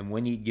 and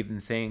when he had given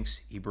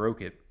thanks, he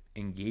broke it,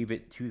 and gave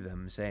it to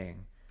them,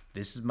 saying,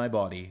 This is my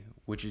body,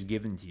 which is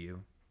given to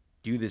you.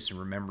 Do this in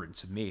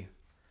remembrance of me.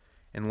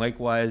 And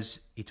likewise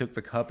he took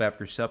the cup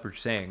after supper,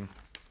 saying,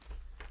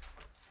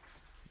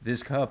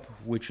 This cup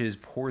which is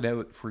poured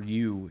out for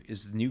you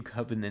is the new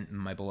covenant in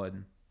my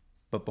blood.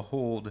 But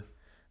behold,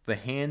 the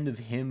hand of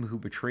him who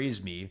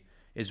betrays me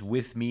is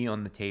with me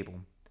on the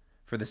table.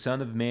 For the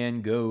Son of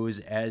Man goes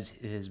as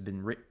it has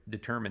been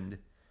determined,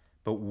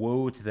 But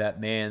woe to that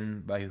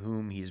man by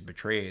whom he is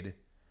betrayed.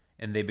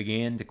 And they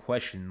began to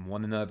question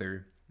one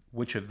another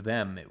which of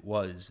them it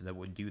was that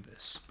would do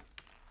this.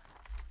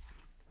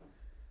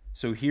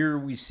 So here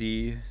we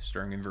see,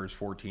 starting in verse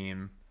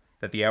 14,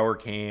 that the hour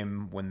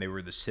came when they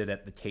were to sit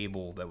at the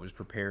table that was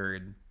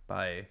prepared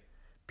by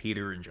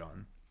Peter and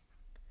John.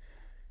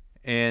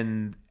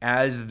 And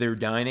as they're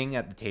dining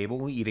at the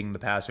table, eating the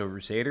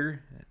Passover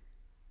Seder,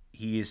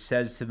 he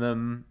says to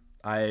them,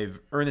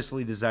 I've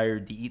earnestly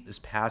desired to eat this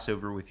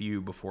Passover with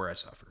you before I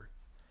suffer.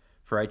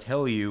 For I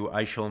tell you,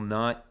 I shall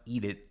not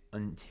eat it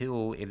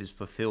until it is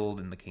fulfilled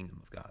in the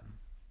kingdom of God.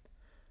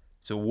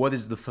 So what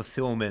is the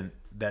fulfillment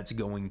that's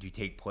going to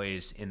take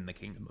place in the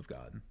kingdom of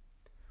God?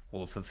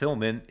 Well, the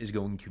fulfillment is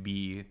going to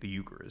be the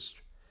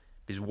Eucharist.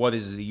 Because what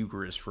is the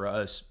Eucharist for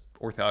us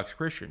Orthodox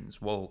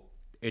Christians? Well,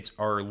 it's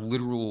our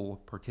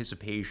literal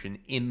participation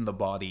in the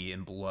body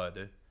and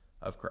blood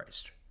of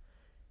Christ.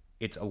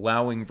 It's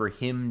allowing for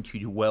him to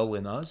dwell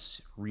in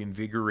us,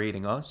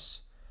 reinvigorating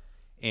us,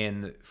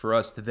 and for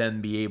us to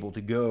then be able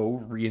to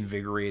go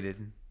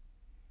reinvigorated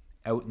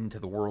out into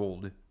the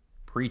world,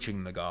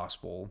 preaching the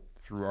gospel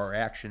through our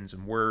actions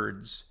and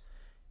words,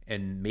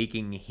 and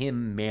making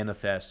him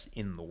manifest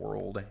in the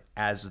world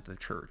as the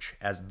church,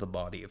 as the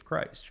body of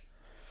Christ.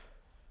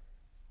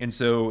 And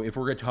so if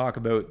we're going to talk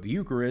about the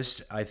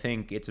Eucharist, I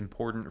think it's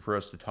important for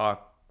us to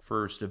talk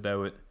first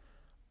about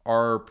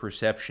our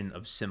perception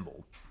of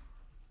symbol,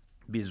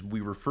 because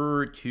we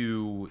refer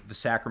to the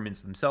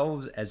sacraments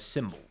themselves as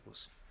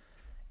symbols.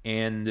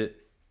 And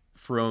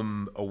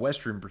from a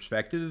Western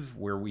perspective,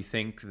 where we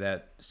think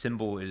that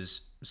symbol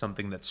is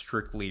something that's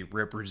strictly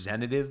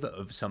representative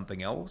of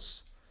something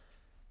else,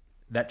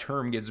 that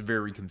term gets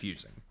very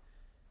confusing.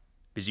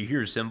 Because you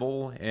hear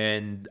symbol,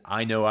 and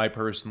I know I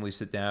personally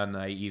sit down and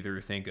I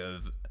either think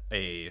of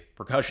a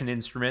percussion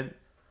instrument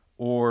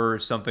or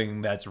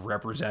something that's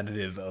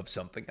representative of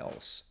something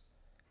else.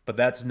 But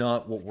that's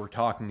not what we're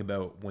talking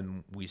about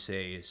when we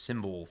say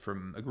symbol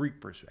from a Greek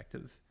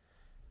perspective.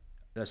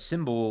 A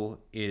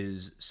symbol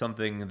is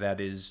something that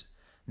is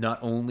not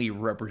only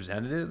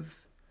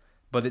representative,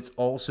 but it's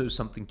also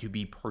something to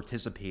be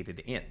participated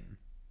in.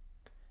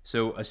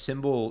 So a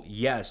symbol,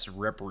 yes,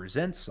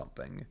 represents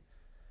something,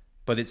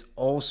 but it's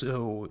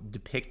also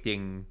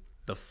depicting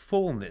the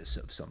fullness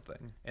of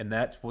something. And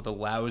that's what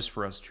allows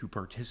for us to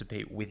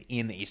participate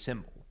within a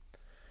symbol.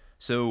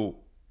 So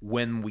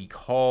when we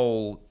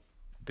call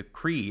the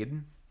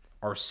creed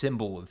our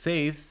symbol of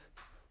faith,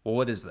 well,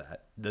 what is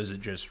that? Does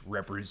it just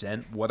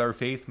represent what our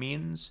faith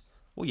means?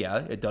 Well, yeah,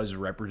 it does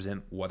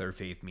represent what our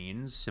faith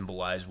means,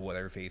 symbolize what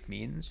our faith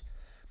means,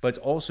 but it's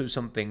also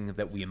something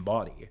that we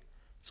embody.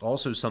 It's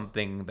also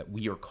something that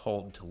we are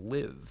called to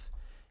live.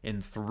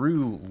 And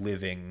through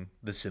living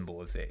the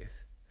symbol of faith,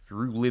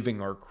 through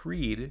living our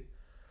creed,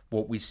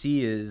 what we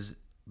see is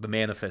the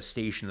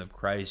manifestation of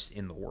Christ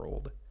in the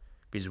world,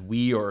 because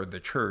we are the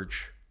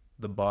church,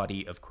 the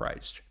body of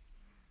Christ.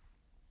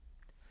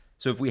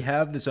 So if we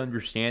have this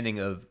understanding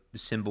of the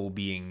symbol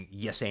being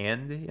yes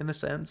and, in the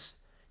sense,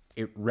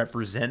 it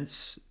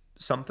represents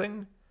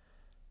something,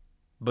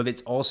 but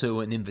it's also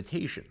an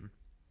invitation.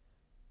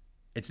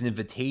 It's an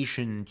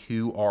invitation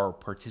to our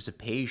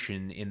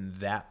participation in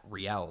that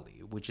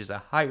reality, which is a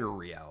higher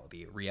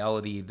reality, a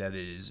reality that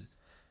is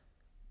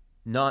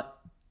not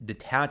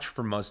detached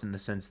from us in the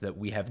sense that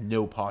we have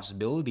no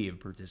possibility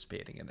of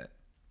participating in it,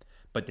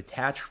 but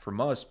detached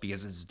from us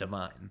because it's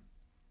divine.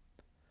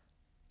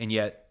 And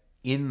yet,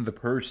 in the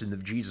person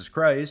of Jesus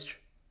Christ,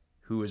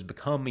 who has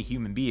become a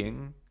human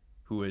being,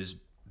 who has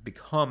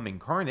become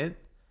incarnate,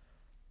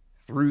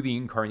 through the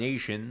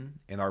incarnation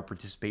and our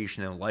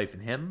participation in life in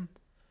him,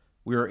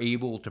 we are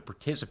able to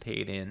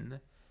participate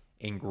in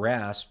and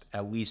grasp,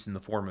 at least in the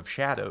form of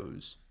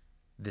shadows,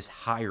 this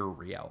higher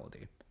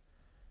reality.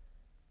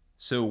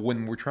 So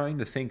when we're trying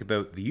to think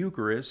about the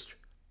Eucharist,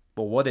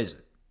 well, what is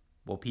it?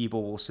 Well,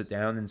 people will sit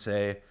down and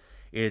say,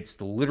 it's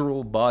the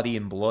literal body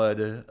and blood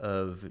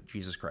of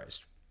Jesus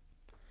Christ.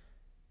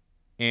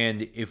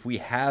 And if we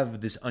have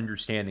this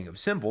understanding of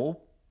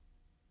symbol,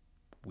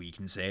 we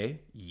can say,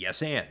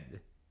 yes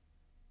and.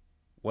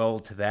 Well,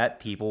 to that,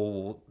 people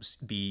will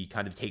be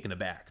kind of taken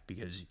aback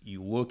because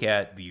you look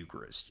at the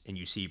Eucharist and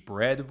you see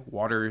bread,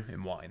 water,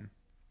 and wine.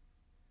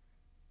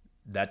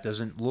 That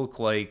doesn't look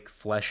like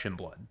flesh and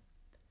blood.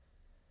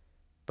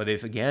 But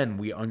if, again,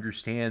 we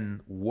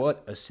understand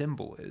what a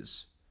symbol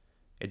is,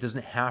 it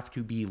doesn't have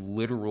to be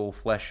literal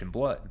flesh and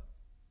blood.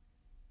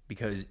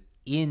 Because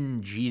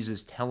in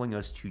Jesus telling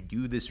us to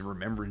do this in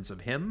remembrance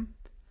of him,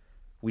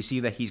 we see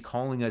that he's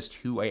calling us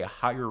to a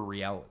higher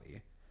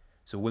reality.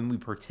 So when we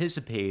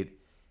participate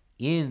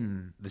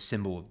in the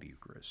symbol of the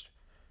Eucharist,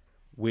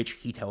 which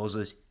he tells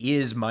us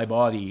is my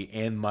body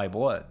and my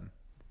blood,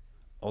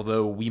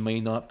 although we may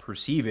not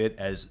perceive it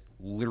as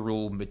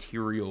literal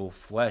material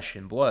flesh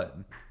and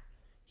blood,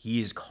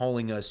 he is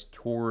calling us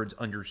towards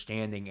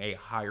understanding a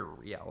higher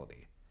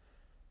reality.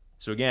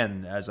 So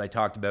again, as I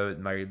talked about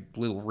in my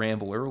little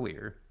ramble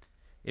earlier,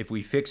 if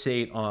we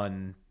fixate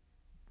on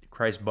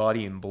Christ's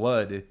body and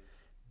blood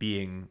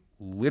being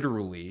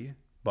literally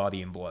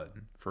body and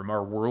blood from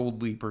our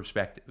worldly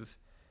perspective,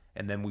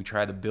 and then we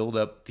try to build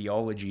up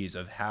theologies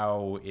of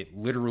how it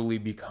literally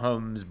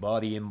becomes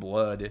body and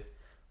blood,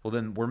 well,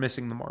 then we're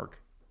missing the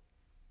mark.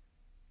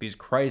 Because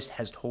Christ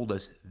has told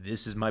us,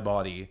 this is my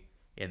body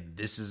and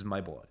this is my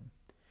blood.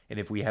 And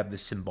if we have the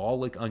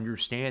symbolic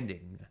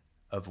understanding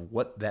of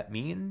what that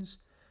means,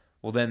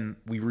 well, then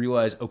we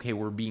realize, okay,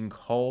 we're being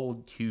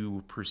called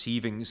to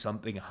perceiving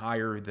something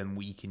higher than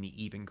we can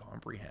even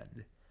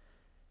comprehend.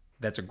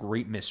 That's a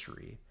great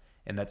mystery,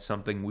 and that's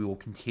something we will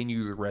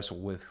continue to wrestle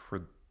with for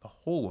the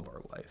whole of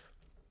our life.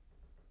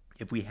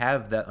 If we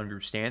have that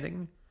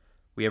understanding,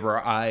 we have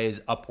our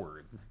eyes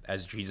upward,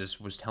 as Jesus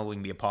was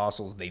telling the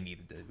apostles they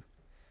needed to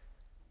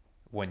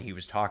when he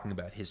was talking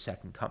about his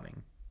second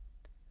coming.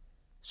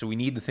 So we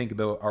need to think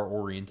about our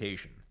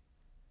orientation.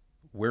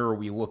 Where are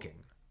we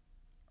looking?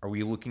 Are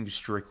we looking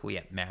strictly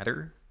at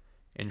matter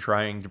and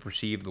trying to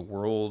perceive the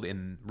world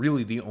in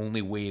really the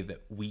only way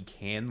that we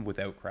can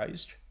without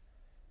Christ?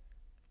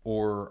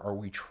 Or are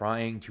we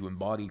trying to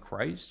embody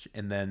Christ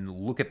and then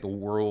look at the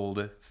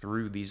world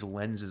through these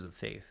lenses of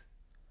faith,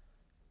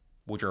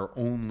 which are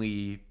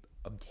only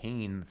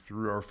obtained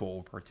through our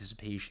full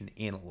participation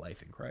in a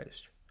life in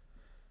Christ?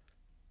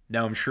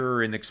 Now, I'm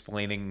sure in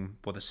explaining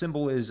what a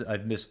symbol is,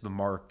 I've missed the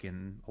mark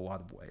in a lot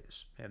of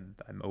ways, and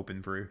I'm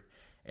open for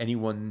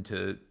anyone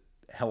to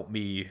help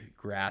me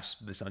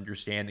grasp this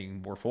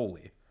understanding more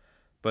fully.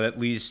 But at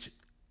least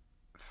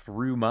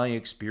through my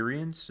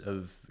experience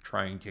of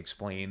trying to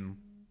explain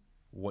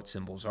what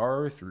symbols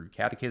are through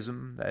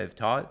catechism that I've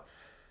taught,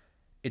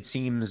 it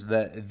seems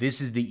that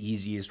this is the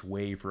easiest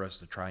way for us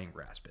to try and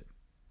grasp it.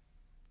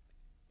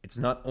 It's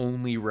not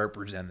only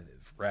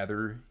representative,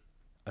 rather,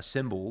 a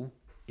symbol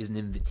is an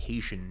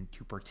invitation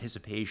to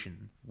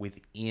participation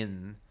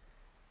within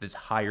this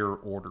higher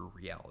order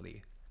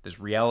reality, this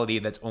reality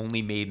that's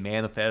only made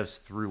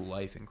manifest through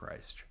life in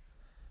Christ.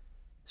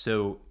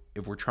 So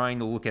if we're trying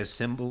to look at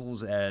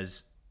symbols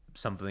as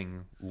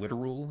something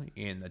literal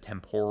in a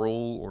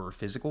temporal or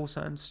physical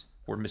sense,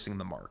 we're missing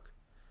the mark.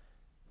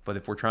 But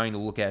if we're trying to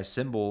look at a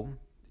symbol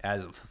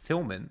as a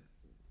fulfillment,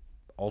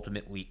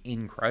 ultimately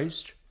in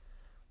Christ,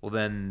 well,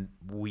 then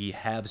we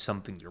have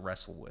something to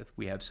wrestle with.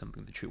 We have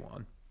something to chew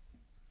on.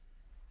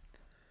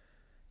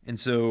 And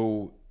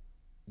so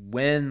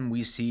when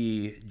we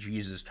see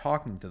Jesus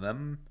talking to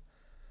them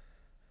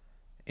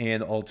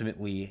and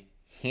ultimately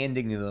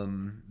handing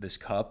them this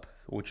cup,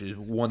 which is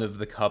one of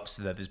the cups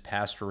that is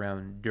passed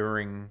around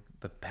during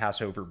the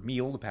Passover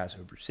meal, the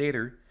Passover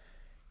Seder,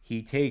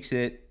 he takes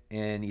it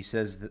and he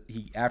says that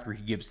after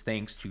he gives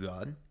thanks to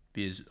God,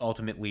 because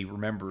ultimately,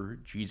 remember,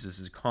 Jesus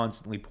is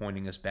constantly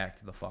pointing us back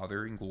to the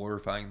Father and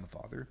glorifying the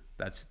Father.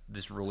 That's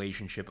this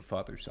relationship of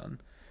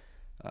Father-Son.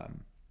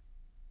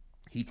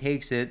 He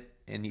takes it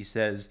and he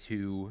says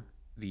to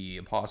the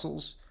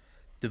apostles,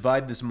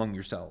 "Divide this among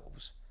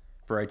yourselves.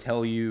 For I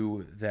tell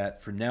you that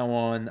from now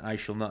on I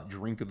shall not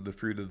drink of the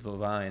fruit of the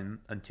vine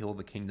until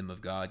the kingdom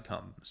of God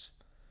comes."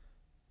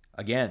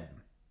 Again,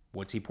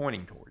 what's he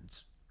pointing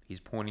towards?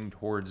 He's pointing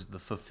towards the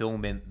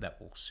fulfillment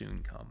that will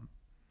soon come.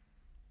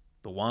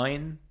 The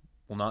wine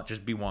will not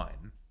just be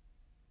wine.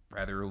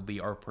 Rather, it will be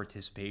our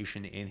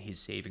participation in his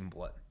saving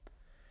blood.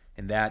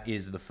 And that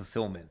is the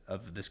fulfillment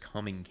of this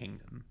coming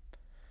kingdom.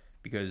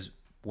 Because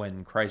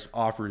when Christ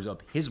offers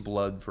up his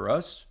blood for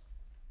us,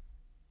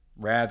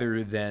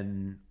 rather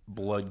than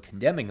blood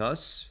condemning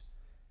us,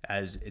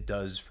 as it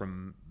does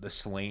from the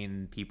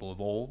slain people of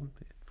old,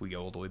 if we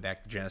go all the way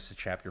back to Genesis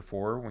chapter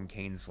 4, when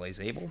Cain slays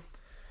Abel,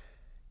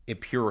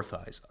 it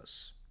purifies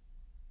us.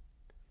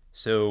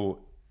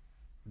 So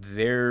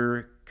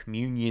their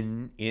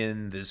communion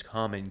in this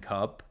common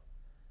cup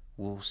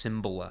will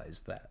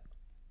symbolize that.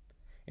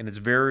 And it's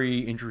very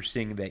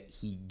interesting that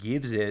he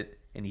gives it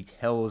and he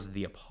tells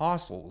the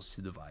apostles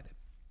to divide it.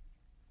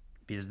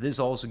 Because this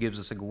also gives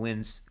us a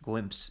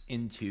glimpse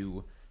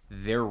into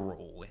their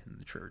role in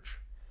the church.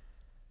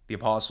 The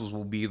apostles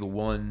will be the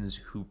ones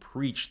who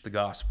preach the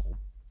gospel.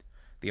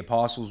 The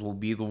apostles will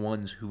be the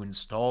ones who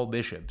install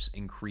bishops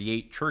and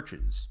create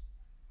churches.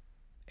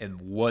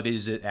 And what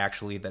is it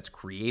actually that's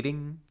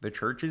creating the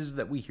churches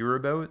that we hear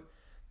about?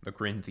 The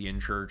Corinthian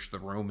church, the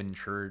Roman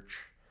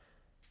church.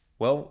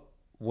 Well,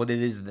 what it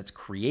is that's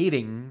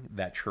creating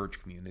that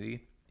church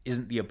community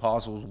isn't the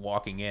apostles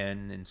walking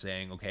in and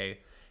saying, okay,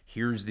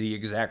 here's the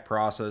exact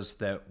process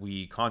that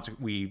we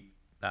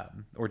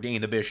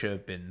ordain a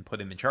bishop and put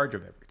him in charge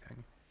of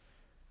everything.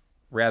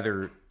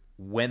 Rather,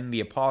 when the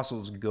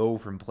apostles go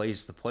from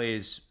place to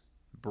place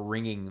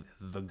bringing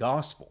the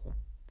gospel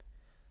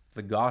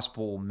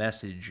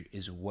message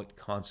is what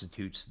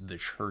constitutes the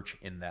church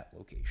in that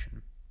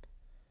location.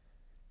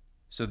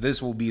 So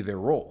this will be their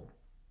role,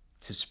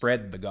 to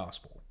spread the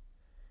gospel.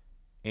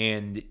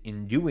 And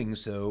in doing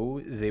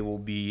so, they will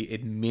be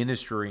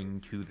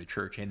administering to the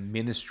church,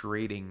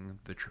 administrating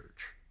the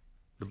church,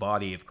 the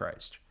body of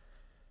Christ.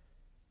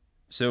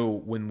 So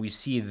when we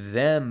see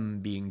them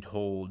being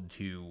told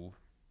to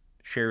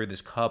share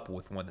this cup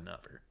with one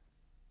another,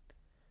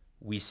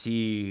 we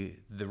see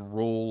the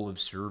role of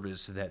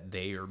service that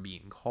they are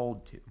being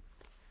called to.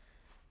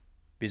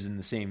 Because in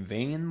the same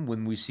vein,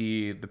 when we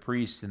see the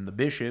priests and the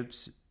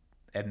bishops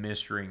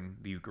administering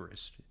the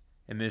Eucharist,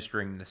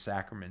 administering the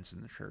sacraments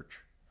in the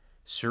church,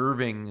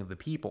 serving the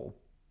people,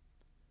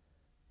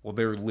 well,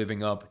 they're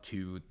living up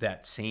to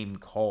that same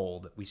call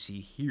that we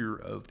see here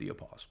of the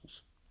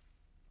apostles.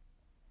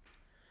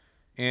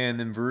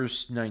 And in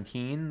verse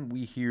 19,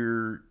 we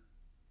hear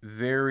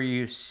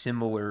very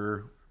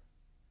similar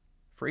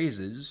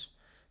phrases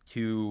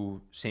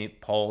to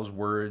St. Paul's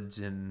words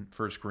in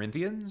 1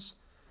 Corinthians,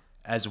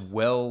 as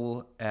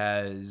well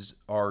as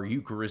our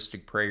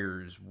Eucharistic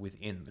prayers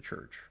within the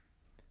church.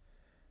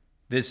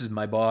 This is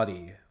my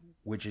body,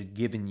 which is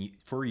given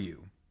for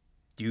you.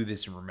 Do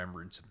this in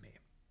remembrance of me.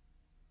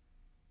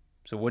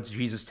 So what's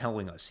Jesus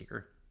telling us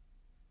here?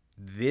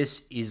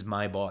 This is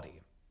my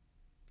body.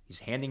 He's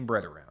handing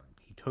bread around.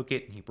 He took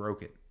it and he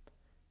broke it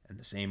in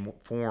the same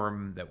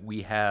form that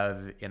we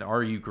have in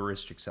our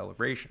Eucharistic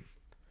celebration.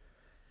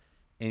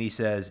 And he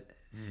says,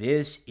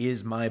 this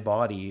is my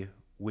body,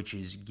 which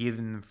is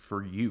given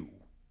for you.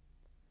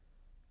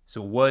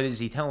 So what is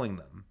he telling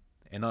them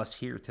and us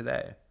here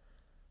today?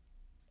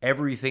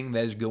 Everything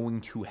that is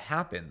going to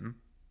happen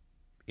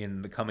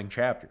in the coming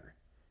chapter,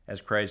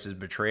 as Christ is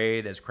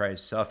betrayed, as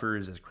Christ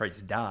suffers, as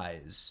Christ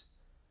dies,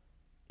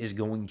 is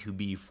going to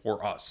be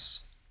for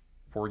us,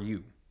 for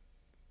you,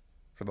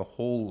 for the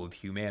whole of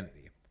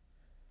humanity.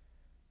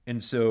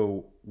 And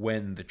so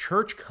when the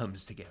church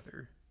comes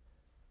together,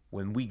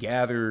 when we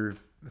gather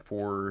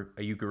for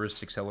a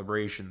Eucharistic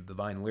celebration, the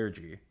Divine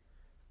Liturgy,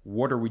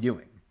 what are we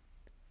doing?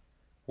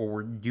 Well,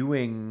 we're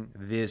doing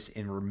this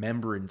in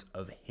remembrance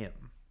of him.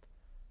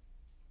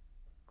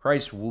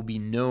 Christ will be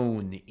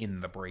known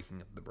in the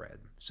breaking of the bread.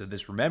 So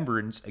this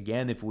remembrance,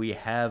 again, if we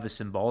have a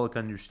symbolic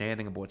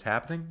understanding of what's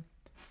happening,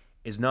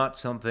 is not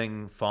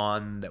something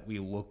fond that we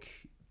look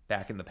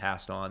back in the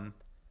past on.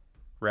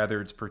 Rather,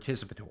 it's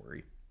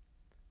participatory.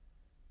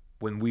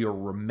 When we are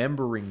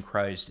remembering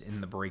Christ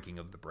in the breaking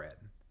of the bread,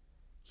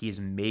 he is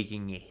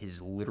making his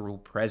literal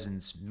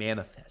presence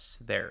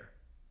manifest there.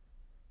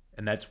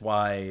 And that's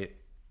why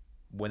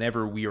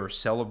whenever we are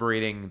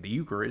celebrating the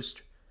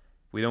Eucharist,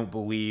 we don't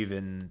believe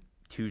in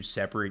two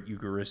separate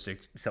Eucharistic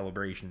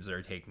celebrations that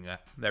are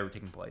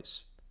taking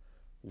place.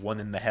 One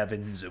in the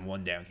heavens and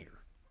one down here.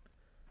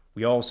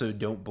 We also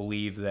don't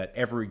believe that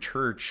every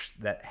church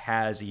that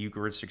has a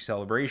Eucharistic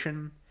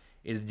celebration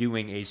is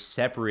doing a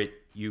separate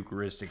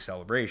Eucharistic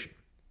celebration.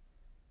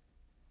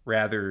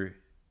 Rather,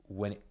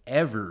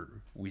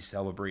 whenever we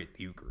celebrate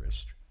the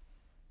Eucharist,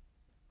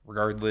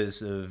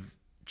 regardless of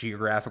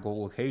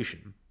geographical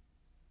location,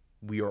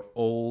 we are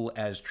all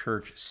as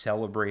church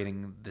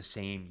celebrating the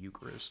same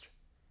Eucharist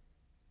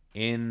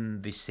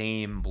in the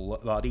same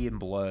body and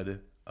blood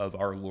of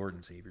our Lord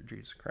and Savior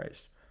Jesus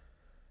Christ.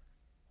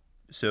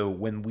 So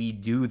when we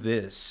do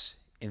this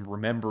in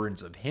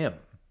remembrance of him,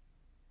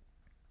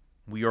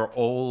 we are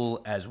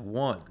all as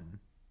one,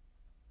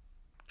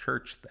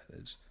 church that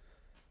is,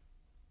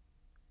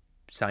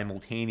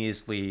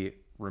 simultaneously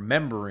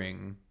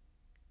remembering,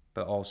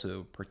 but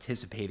also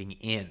participating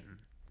in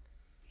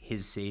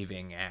his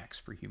saving acts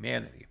for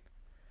humanity.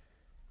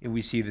 And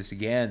we see this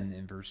again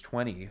in verse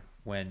 20,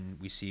 when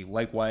we see,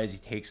 likewise, he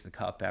takes the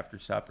cup after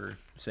supper,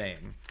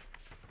 saying,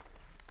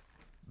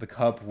 the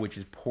cup which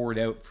is poured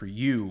out for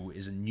you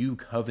is a new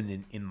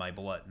covenant in my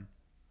blood.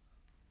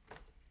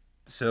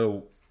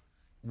 So,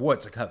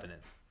 what's a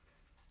covenant?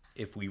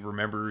 If we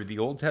remember the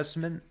Old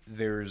Testament,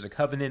 there's a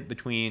covenant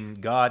between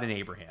God and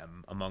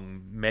Abraham,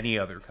 among many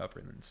other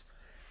covenants.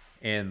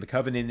 And the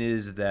covenant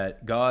is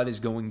that God is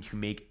going to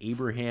make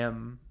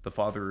Abraham the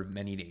father of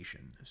many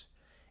nations.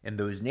 And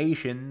those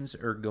nations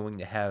are going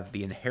to have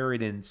the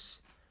inheritance,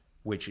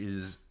 which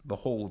is the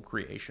whole of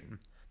creation.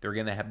 They're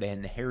going to have the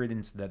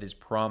inheritance that is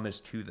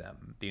promised to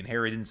them, the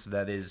inheritance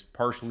that is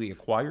partially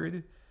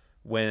acquired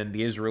when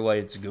the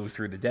Israelites go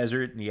through the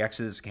desert in the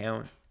Exodus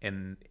account,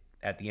 and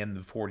at the end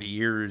of 40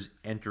 years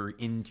enter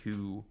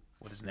into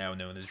what is now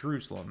known as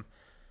Jerusalem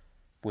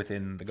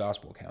within the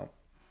gospel account.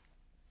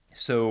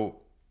 So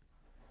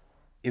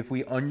if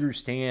we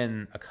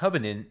understand a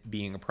covenant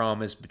being a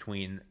promise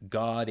between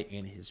God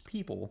and his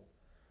people,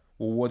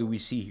 well, what do we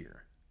see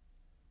here?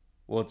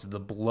 Well, it's the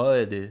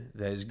blood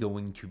that is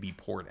going to be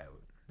poured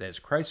out. That is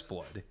Christ's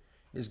blood,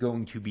 is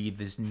going to be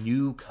this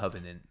new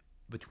covenant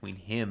between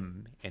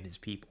him and his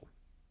people.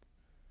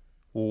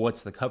 Well,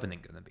 what's the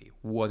covenant going to be?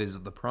 What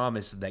is the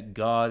promise that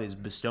God is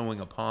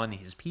bestowing upon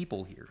his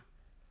people here?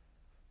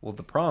 Well,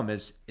 the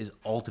promise is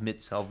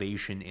ultimate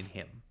salvation in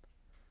him.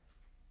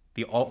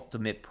 The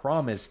ultimate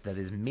promise that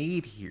is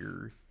made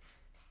here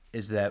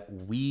is that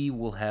we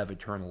will have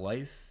eternal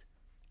life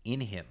in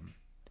him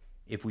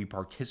if we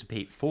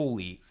participate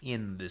fully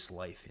in this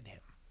life in him.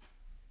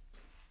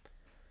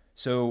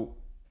 So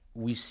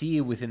we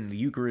see within the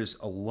Eucharist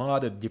a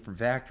lot of different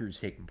factors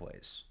taking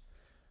place.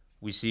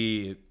 We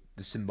see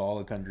the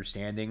symbolic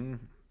understanding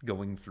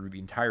going through the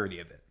entirety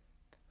of it.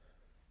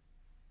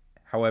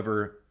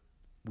 However,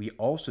 we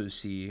also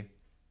see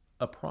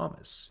a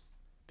promise.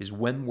 Because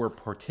when we're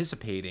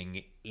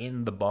participating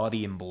in the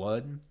body and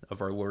blood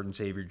of our Lord and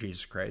Savior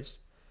Jesus Christ,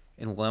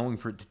 and allowing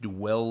for it to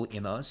dwell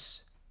in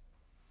us,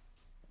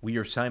 we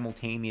are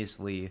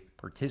simultaneously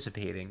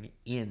participating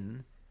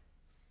in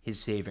his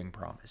saving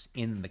promise,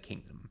 in the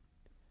kingdom.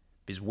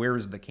 Because where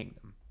is the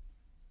kingdom?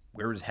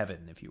 Where is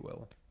heaven, if you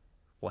will?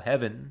 Well,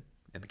 heaven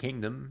and the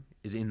kingdom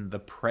is in the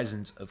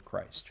presence of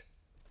Christ,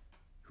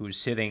 who is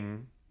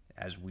sitting,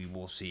 as we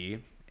will see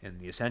in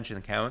the Ascension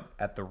account,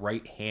 at the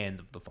right hand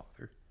of the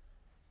Father.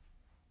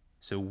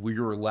 So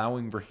we're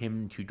allowing for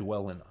him to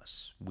dwell in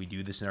us. We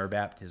do this in our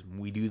baptism.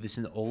 We do this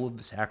in all of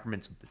the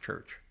sacraments of the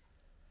church.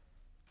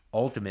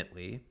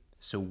 Ultimately,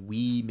 so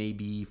we may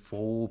be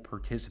full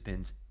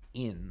participants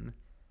in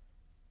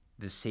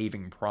the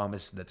saving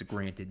promise that's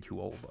granted to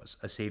all of us,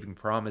 a saving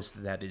promise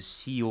that is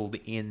sealed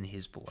in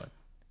his blood.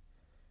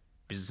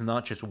 Because it's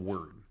not just a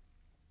word.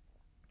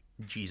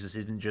 Jesus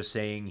isn't just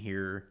saying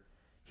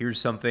here's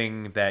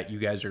something that you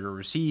guys are going to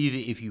receive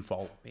if you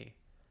follow me.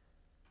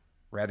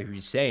 Rather,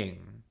 he's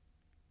saying,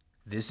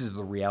 this is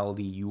the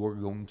reality you are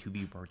going to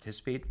be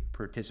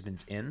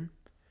participants in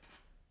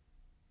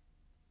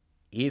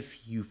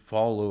if you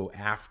follow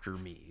after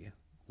me,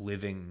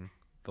 living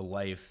the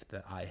life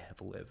that I have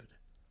lived.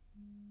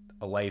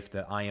 A life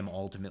that I am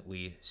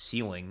ultimately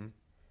sealing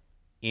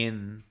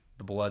in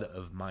the blood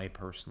of my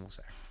personal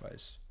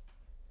sacrifice.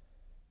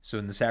 So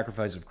in the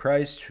sacrifice of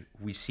Christ,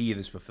 we see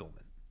this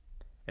fulfillment.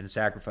 In the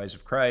sacrifice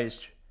of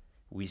Christ,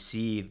 we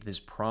see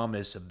this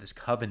promise of this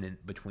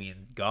covenant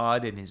between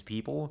God and his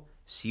people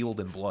sealed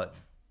in blood,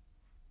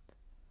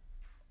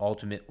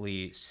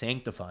 ultimately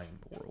sanctifying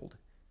the world.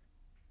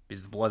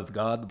 Because the blood of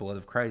God, the blood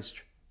of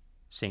Christ,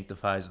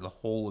 sanctifies the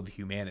whole of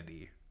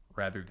humanity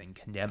rather than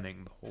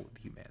condemning the whole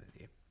of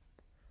humanity.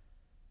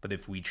 But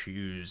if we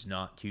choose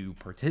not to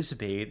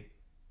participate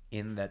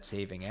in that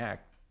saving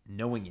act,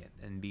 knowing it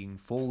and being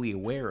fully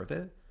aware of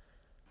it,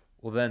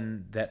 well,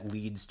 then that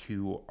leads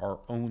to our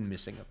own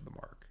missing of the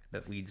mark.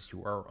 That leads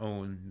to our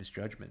own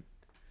misjudgment.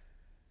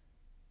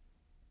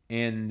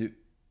 And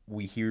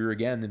we hear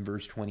again in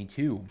verse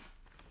 22,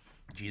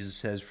 Jesus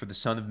says, "For the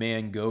Son of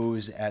Man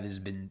goes as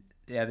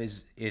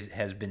it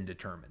has been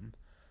determined,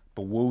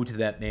 but woe to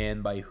that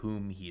man by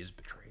whom he is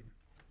betrayed."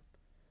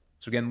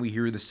 So again, we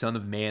hear the Son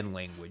of Man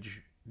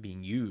language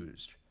being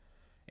used.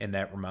 And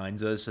that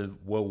reminds us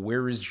of, well,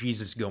 where is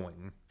Jesus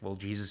going? Well,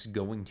 Jesus is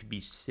going to be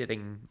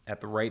sitting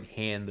at the right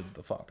hand of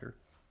the Father.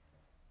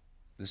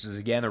 This is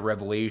again a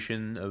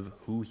revelation of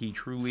who he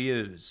truly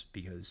is,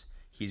 because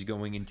he's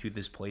going into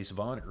this place of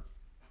honor.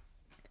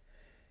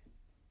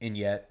 And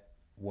yet,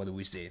 what do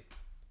we see?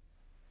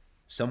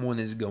 Someone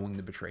is going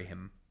to betray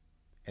him.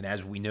 And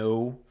as we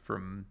know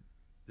from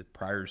the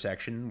prior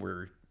section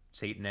where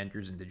Satan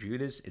enters into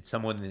Judas, it's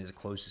someone in his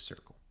closest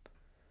circle.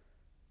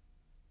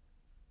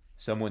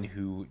 Someone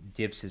who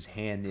dips his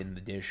hand in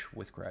the dish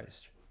with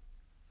Christ.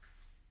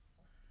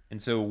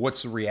 And so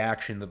what's the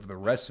reaction of the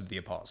rest of the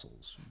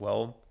apostles?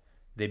 Well,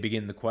 they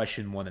begin to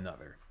question one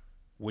another.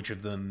 Which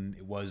of them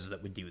it was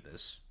that would do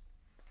this?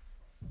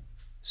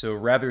 So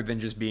rather than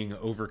just being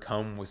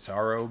overcome with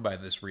sorrow by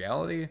this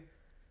reality,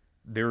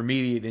 their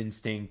immediate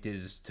instinct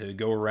is to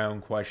go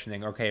around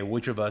questioning, okay,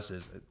 which of us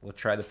is it? Let's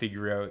try to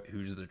figure out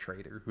who's the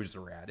traitor, who's the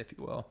rat, if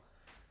you will.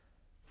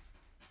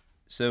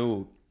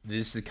 So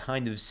this is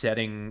kind of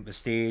setting the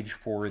stage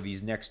for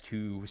these next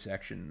two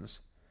sections,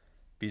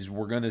 because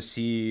we're going to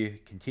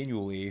see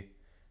continually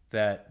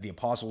that the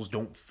apostles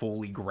don't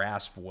fully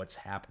grasp what's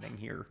happening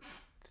here.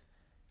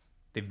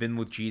 They've been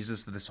with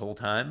Jesus this whole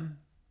time,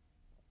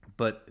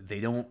 but they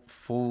don't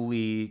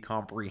fully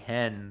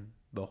comprehend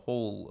the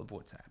whole of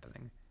what's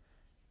happening.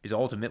 Because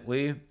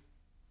ultimately,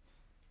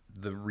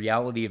 the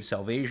reality of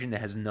salvation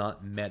has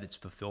not met its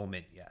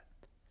fulfillment yet.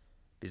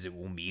 Because it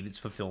will meet its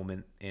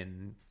fulfillment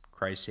in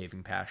Christ's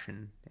saving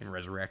passion and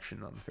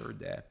resurrection on the third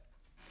day.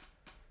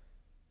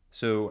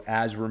 So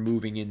as we're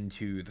moving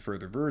into the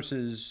further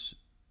verses,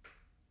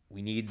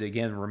 we need to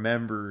again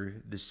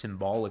remember the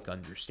symbolic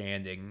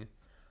understanding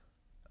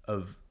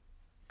of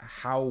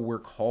how we're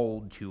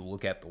called to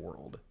look at the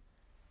world.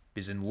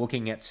 Because in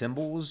looking at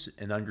symbols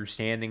and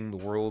understanding the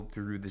world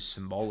through this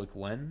symbolic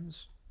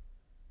lens,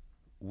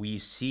 we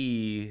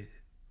see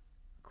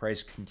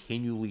Christ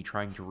continually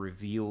trying to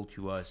reveal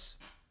to us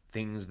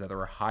things that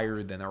are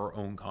higher than our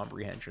own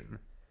comprehension.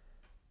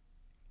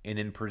 And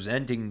in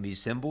presenting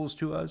these symbols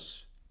to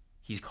us,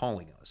 he's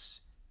calling us.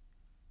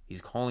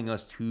 He's calling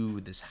us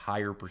to this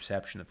higher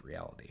perception of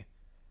reality.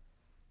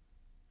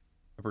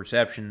 A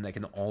perception that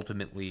can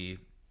ultimately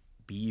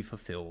be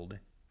fulfilled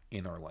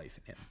in our life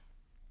in him.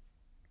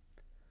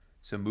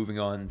 So moving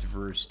on to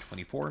verse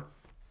 24.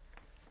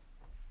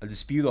 A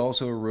dispute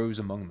also arose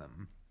among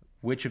them,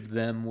 which of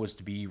them was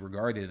to be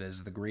regarded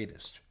as the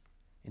greatest.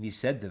 And he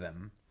said to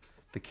them,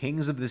 "The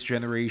kings of this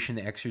generation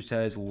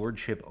exercise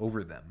lordship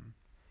over them,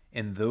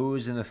 and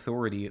those in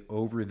authority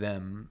over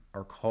them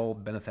are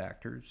called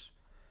benefactors.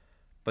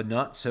 But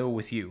not so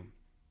with you.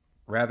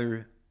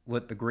 Rather,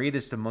 let the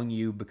greatest among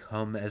you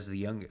become as the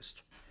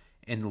youngest,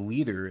 and the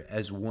leader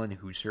as one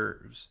who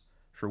serves.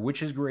 For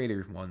which is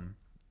greater,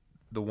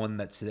 the one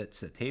that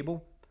sits at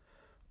table,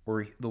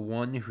 or the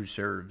one who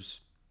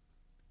serves?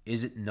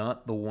 Is it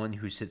not the one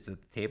who sits at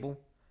the table?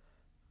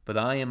 But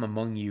I am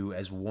among you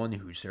as one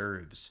who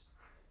serves.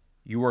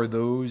 You are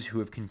those who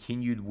have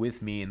continued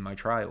with me in my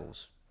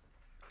trials,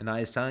 and I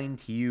assign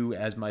to you,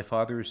 as my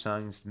Father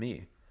assigns to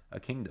me, a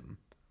kingdom,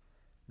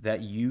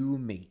 that you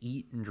may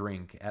eat and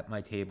drink at my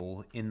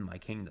table in my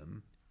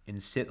kingdom,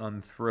 and sit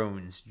on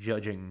thrones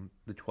judging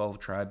the 12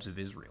 tribes of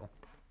Israel.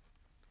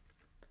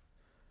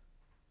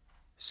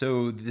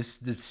 So this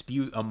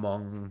dispute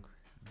among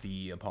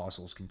the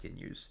apostles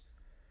continues.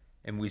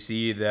 And we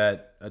see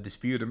that a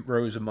dispute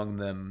arose among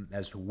them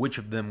as to which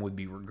of them would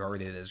be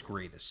regarded as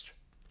greatest.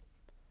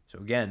 So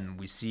again,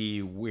 we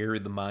see where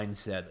the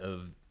mindset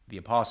of the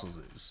apostles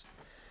is.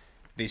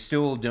 They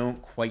still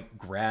don't quite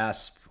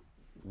grasp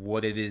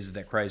what it is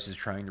that Christ is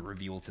trying to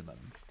reveal to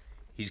them.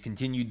 He's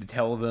continued to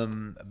tell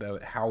them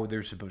about how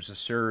they're supposed to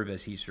serve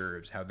as he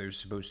serves, how they're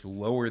supposed to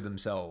lower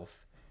themselves.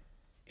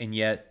 And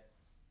yet,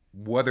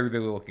 what are they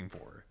looking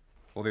for?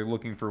 Well, they're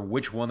looking for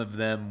which one of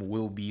them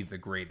will be the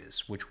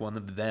greatest, which one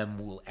of them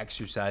will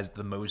exercise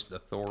the most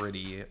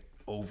authority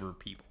over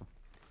people.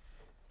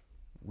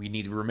 We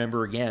need to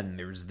remember again,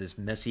 there's this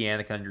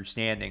messianic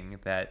understanding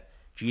that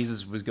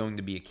Jesus was going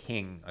to be a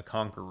king, a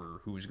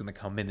conqueror, who was going to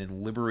come in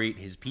and liberate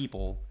his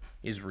people,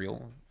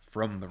 Israel,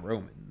 from the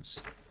Romans.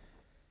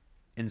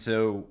 And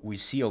so we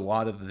see a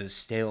lot of this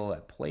still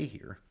at play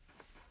here.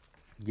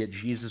 Yet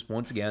Jesus,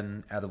 once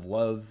again, out of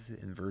love,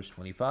 in verse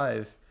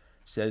 25,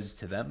 says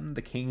to them,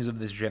 the kings of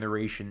this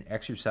generation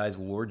exercise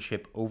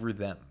lordship over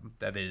them,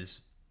 that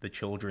is, the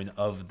children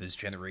of this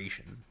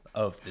generation,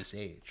 of this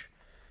age.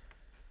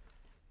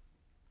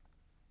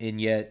 And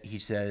yet, he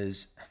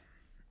says,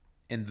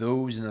 and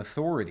those in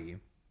authority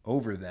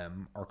over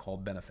them are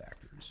called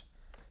benefactors.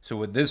 So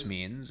what this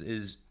means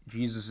is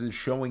Jesus is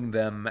showing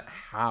them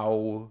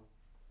how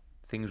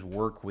things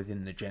work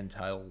within the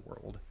Gentile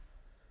world.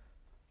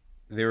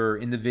 There are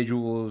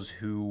individuals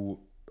who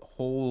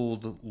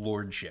hold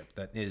lordship,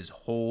 that is,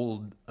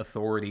 hold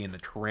authority in the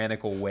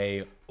tyrannical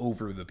way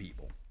over the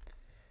people.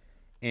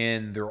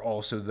 And there are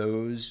also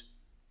those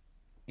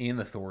in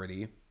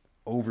authority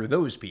over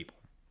those people.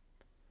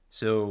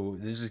 So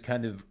this is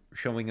kind of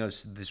showing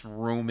us this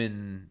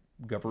Roman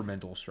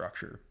governmental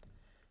structure.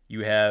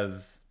 You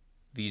have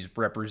these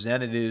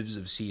representatives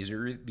of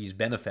Caesar, these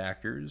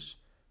benefactors,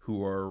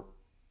 who are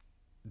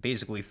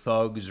basically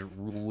thugs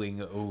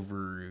ruling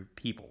over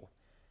people.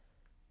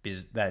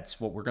 Because that's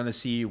what we're going to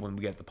see when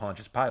we get to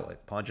Pontius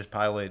Pilate. Pontius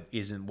Pilate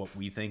isn't what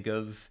we think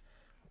of,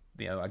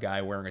 a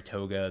guy wearing a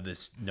toga,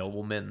 this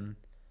nobleman.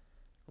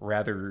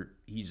 Rather,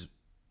 he's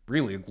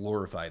really a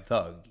glorified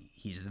thug.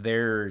 He's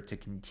there to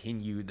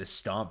continue to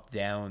stomp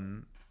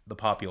down the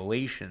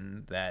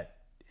population that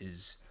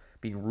is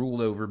being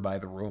ruled over by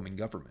the Roman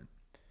government.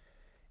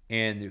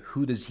 And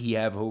who does he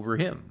have over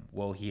him?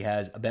 Well, he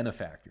has a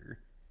benefactor.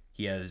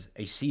 He has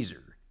a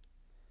Caesar.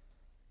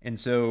 And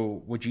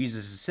so what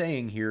Jesus is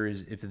saying here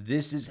is, if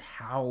this is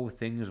how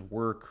things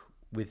work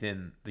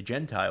within the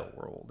Gentile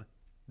world,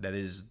 that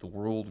is, the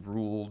world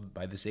ruled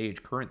by this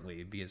age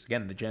currently, because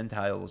again, the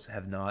Gentiles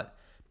have not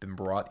been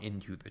brought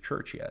into the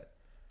church yet.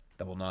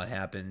 That will not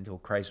happen until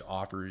Christ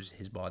offers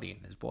his body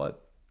and his blood.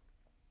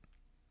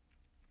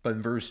 But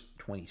in verse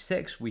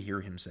 26, we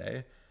hear him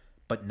say,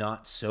 but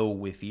not so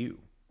with you.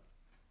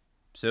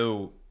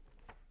 So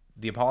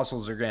the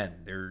apostles,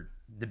 again, they're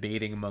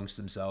debating amongst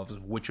themselves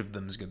which of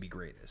them is going to be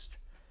greatest.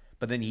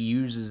 But then he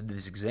uses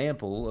this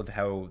example of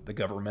how the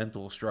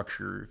governmental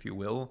structure, if you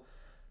will,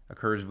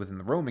 occurs within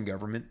the Roman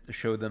government to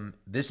show them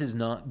this is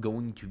not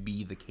going to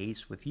be the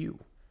case with you.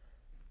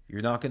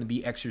 You're not going to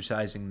be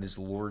exercising this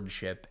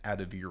lordship out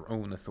of your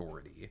own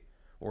authority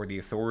or the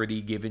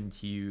authority given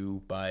to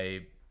you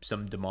by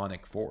some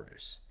demonic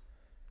force.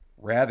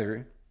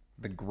 Rather,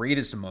 the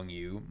greatest among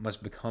you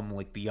must become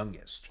like the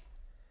youngest,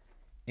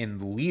 and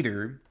the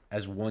leader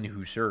as one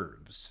who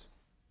serves.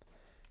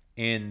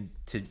 And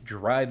to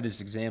drive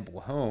this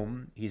example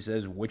home, he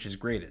says, which is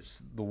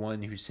greatest, the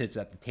one who sits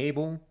at the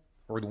table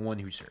or the one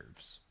who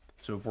serves?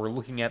 So if we're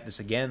looking at this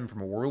again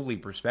from a worldly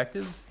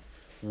perspective,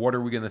 what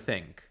are we going to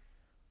think?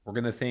 We're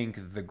going to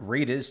think the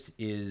greatest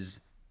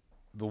is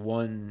the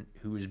one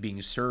who is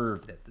being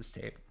served at this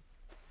table,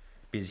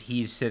 because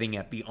he's sitting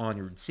at the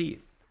honored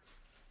seat.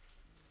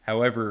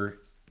 However,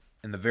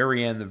 in the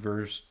very end of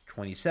verse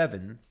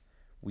 27,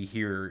 we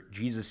hear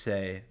Jesus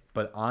say,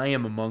 but I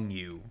am among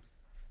you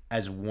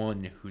as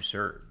one who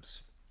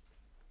serves.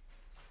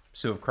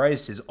 So if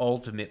Christ is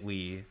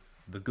ultimately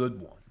the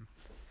good one,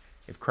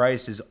 if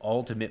Christ is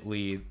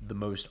ultimately the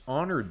most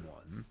honored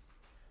one,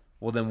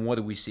 well, then what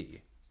do we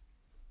see?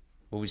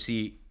 Well, we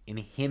see in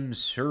him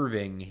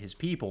serving his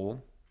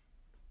people,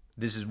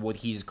 this is what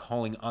he's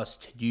calling us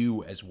to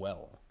do as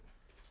well.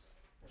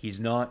 He's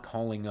not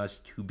calling us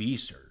to be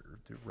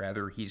served.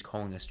 Rather, he's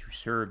calling us to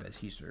serve as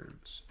he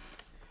serves.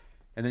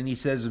 And then he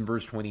says in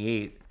verse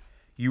 28,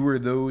 you are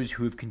those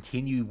who have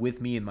continued with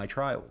me in my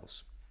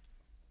trials.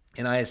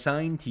 And I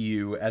assign to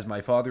you, as my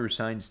Father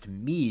assigns to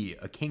me,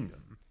 a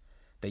kingdom,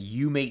 that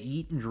you may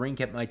eat and drink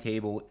at my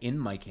table in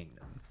my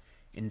kingdom,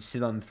 and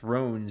sit on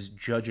thrones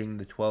judging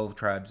the 12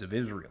 tribes of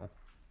Israel.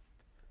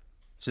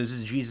 So this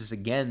is Jesus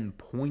again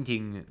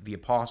pointing the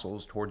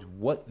apostles towards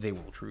what they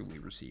will truly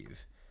receive.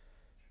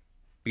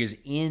 Because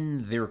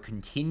in their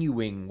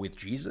continuing with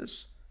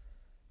Jesus,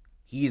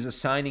 he is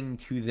assigning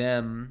to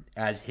them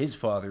as his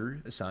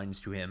Father assigns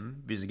to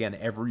him. Because again,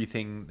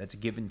 everything that's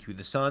given to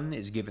the Son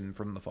is given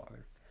from the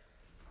Father.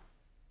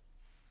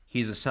 He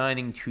is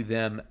assigning to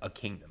them a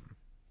kingdom.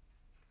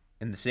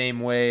 In the same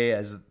way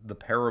as the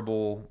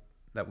parable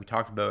that we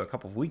talked about a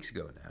couple of weeks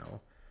ago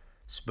now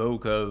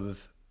spoke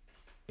of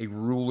a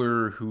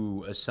ruler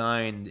who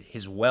assigned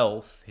his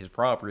wealth, his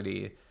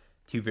property,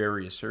 to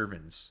various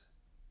servants.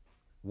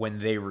 When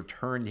they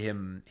returned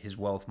him his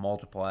wealth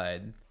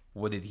multiplied,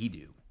 what did he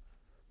do?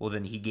 Well,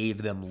 then he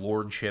gave them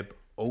lordship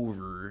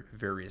over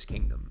various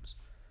kingdoms.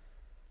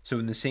 So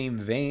in the same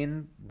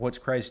vein, what's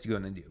Christ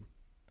going to do?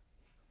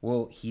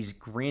 Well, he's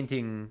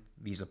granting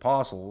these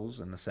apostles,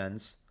 in the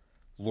sense,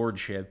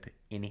 lordship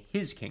in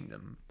his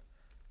kingdom.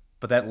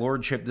 But that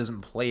lordship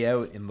doesn't play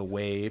out in the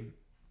way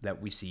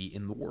that we see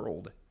in the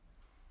world.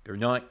 They're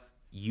not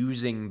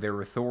using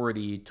their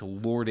authority to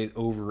lord it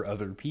over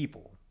other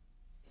people,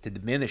 to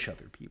diminish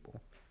other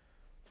people.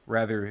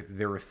 Rather,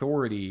 their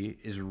authority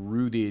is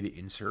rooted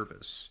in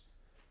service.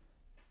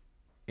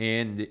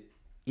 And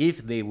if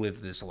they live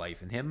this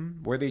life in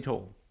him, what are they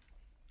told?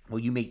 Well,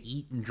 you may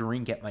eat and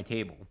drink at my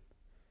table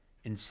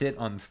and sit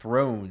on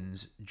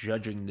thrones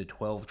judging the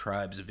 12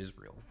 tribes of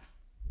Israel.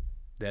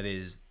 That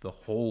is, the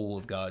whole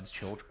of God's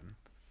children.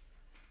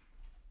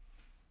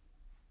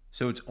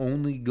 So it's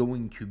only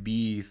going to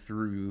be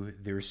through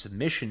their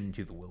submission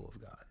to the will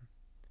of God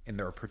and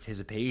their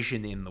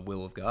participation in the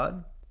will of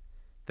God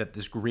that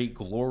this great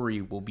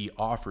glory will be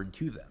offered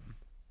to them.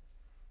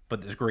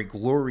 But this great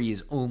glory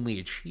is only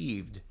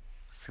achieved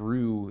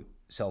through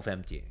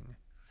self-emptying,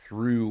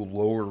 through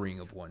lowering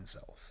of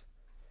oneself.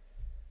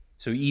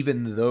 So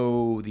even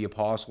though the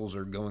apostles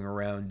are going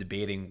around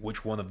debating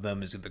which one of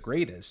them is the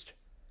greatest,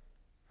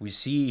 we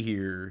see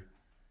here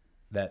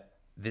that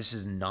this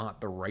is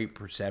not the right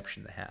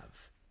perception to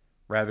have.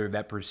 Rather,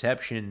 that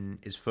perception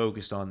is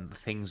focused on the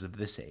things of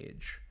this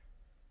age.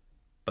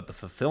 But the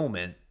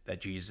fulfillment that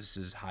Jesus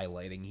is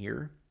highlighting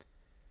here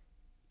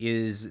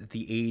is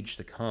the age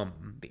to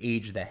come, the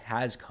age that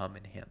has come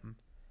in him,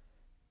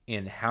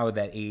 and how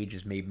that age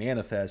is made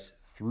manifest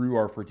through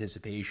our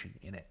participation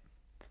in it,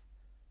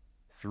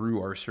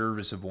 through our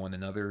service of one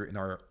another and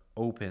our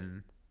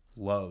open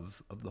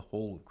love of the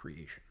whole of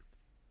creation.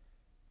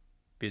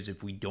 Because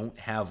if we don't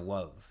have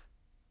love,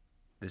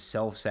 the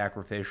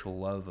self-sacrificial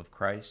love of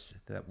Christ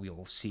that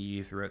we'll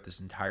see throughout this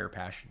entire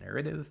Passion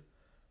narrative,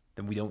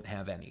 then we don't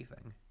have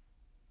anything.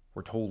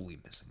 We're totally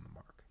missing the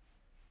mark.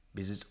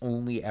 Because it's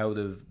only out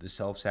of the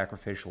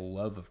self-sacrificial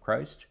love of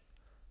Christ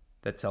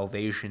that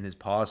salvation is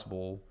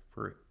possible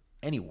for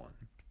anyone.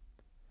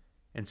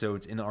 And so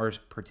it's in our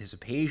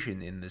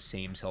participation in the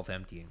same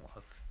self-emptying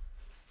love,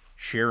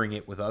 sharing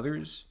it with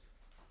others,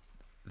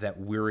 that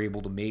we're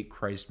able to make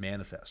Christ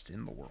manifest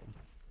in the world.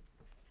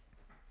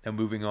 Now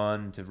moving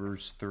on to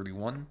verse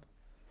 31.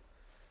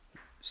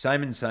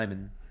 Simon,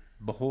 Simon,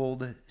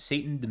 behold,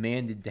 Satan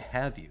demanded to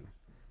have you,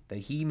 that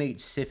he may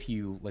sift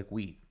you like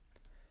wheat.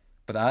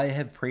 But I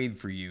have prayed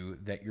for you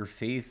that your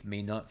faith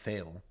may not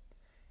fail.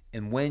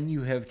 And when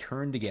you have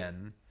turned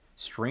again,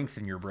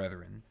 strengthen your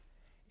brethren.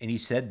 And he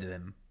said to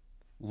them,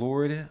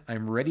 Lord, I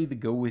am ready to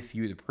go with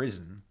you to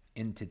prison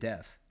and to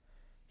death.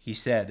 He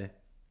said,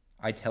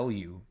 I tell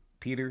you,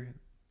 Peter,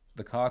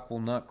 the cock will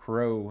not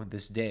crow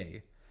this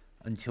day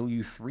until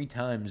you 3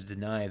 times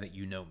deny that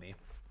you know me.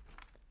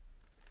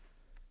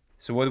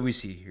 So what do we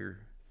see here?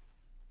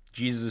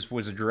 Jesus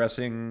was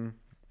addressing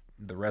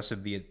the rest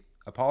of the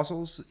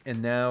apostles,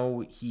 and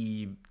now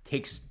he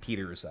takes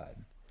Peter aside.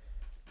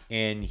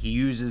 And he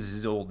uses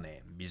his old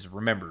name. Because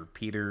remember,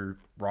 Peter,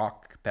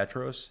 Rock,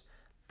 Petros,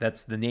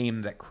 that's the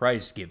name that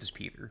Christ gives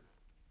Peter.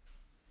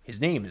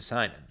 His name is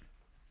Simon.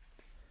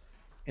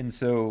 And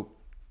so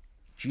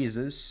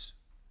Jesus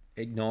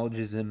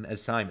acknowledges him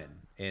as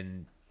Simon.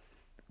 And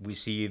we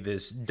see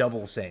this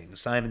double saying,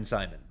 Simon,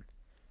 Simon.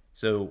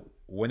 So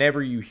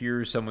whenever you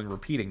hear someone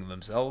repeating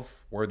themselves,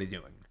 what are they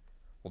doing?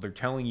 Well, they're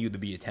telling you to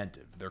be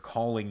attentive. They're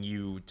calling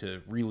you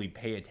to really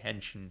pay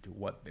attention to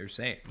what they're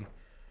saying.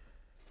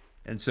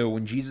 And so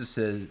when Jesus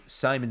says,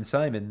 Simon,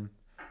 Simon,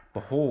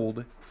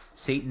 behold,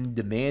 Satan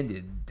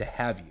demanded to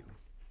have you.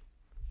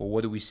 Well,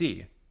 what do we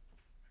see?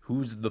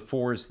 Who's the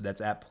force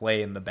that's at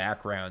play in the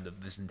background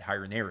of this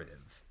entire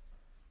narrative?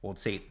 Well,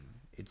 it's Satan.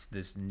 It's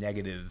this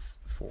negative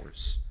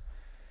force.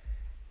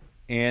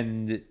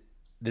 And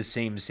the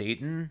same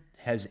Satan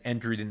has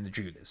entered into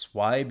Judas.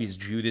 Why? Because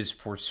Judas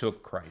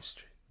forsook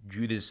Christ.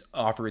 Judas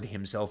offered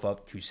himself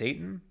up to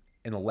Satan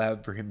and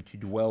allowed for him to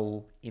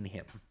dwell in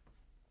him.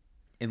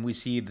 And we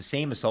see the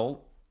same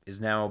assault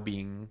is now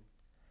being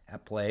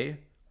at play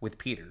with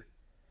Peter.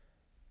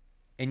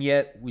 And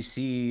yet we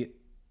see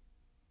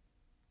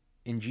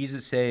in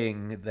Jesus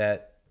saying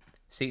that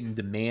Satan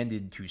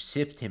demanded to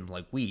sift him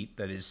like wheat,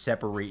 that is,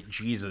 separate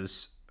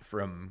Jesus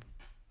from,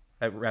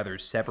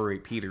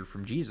 separate Peter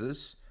from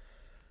Jesus,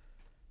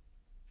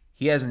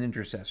 he has an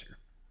intercessor.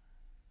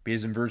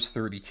 Because in verse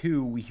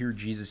 32, we hear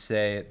Jesus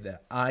say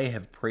that I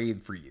have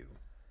prayed for you,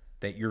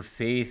 that your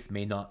faith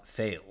may not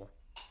fail.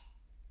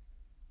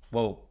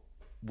 Well,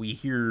 we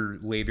hear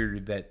later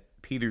that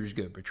Peter's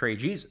going to betray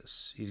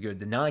Jesus. He's going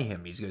to deny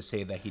him. He's going to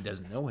say that he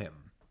doesn't know him.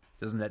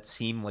 Doesn't that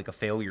seem like a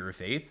failure of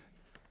faith?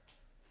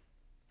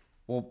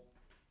 Well,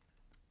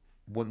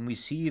 when we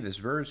see this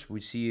verse, we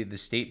see the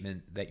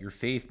statement that your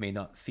faith may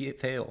not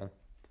fail.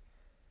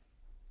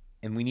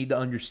 And we need to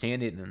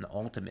understand it in an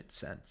ultimate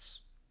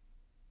sense.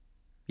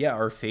 Yeah,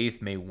 our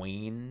faith may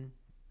wane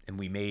and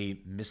we may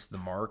miss the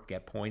mark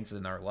at points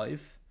in our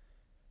life,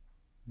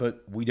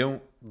 but we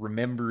don't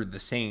remember the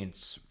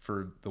saints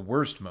for the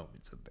worst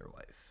moments of their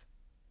life.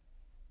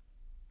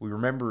 We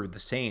remember the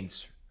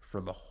saints for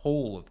the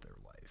whole of their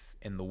life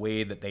and the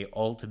way that they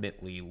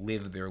ultimately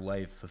live their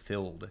life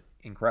fulfilled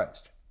in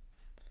Christ.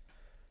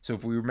 So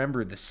if we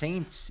remember the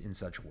saints in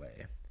such a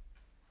way,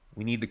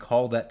 we need to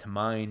call that to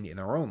mind in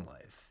our own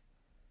life.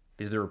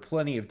 Because there are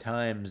plenty of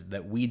times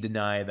that we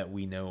deny that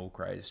we know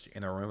Christ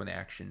in our own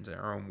actions and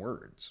our own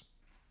words.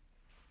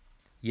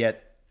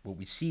 Yet, what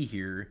we see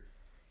here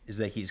is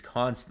that he's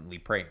constantly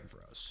praying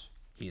for us.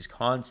 He is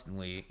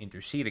constantly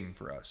interceding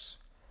for us.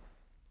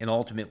 And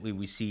ultimately,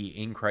 we see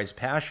in Christ's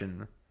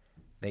passion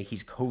that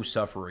he's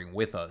co-suffering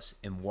with us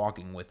and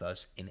walking with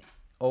us in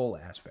all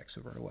aspects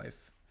of our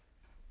life.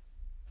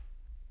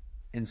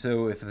 And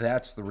so, if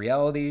that's the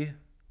reality,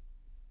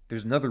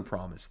 there's another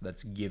promise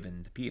that's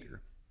given to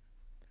Peter.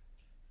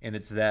 And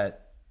it's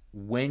that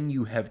when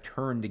you have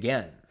turned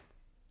again,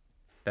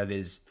 that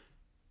is,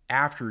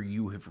 after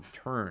you have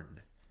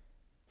returned,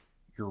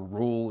 your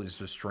role is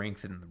to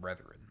strengthen the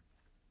brethren.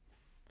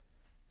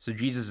 So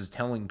Jesus is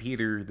telling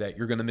Peter that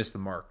you're going to miss the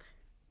mark.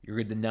 You're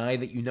going to deny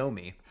that you know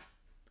me.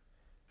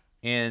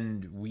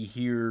 And we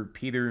hear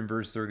Peter in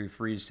verse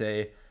 33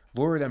 say,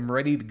 Lord, I'm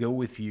ready to go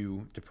with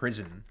you to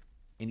prison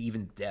and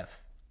even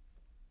death.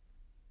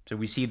 So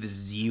we see the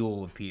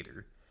zeal of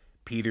Peter.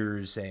 Peter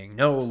is saying,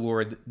 no,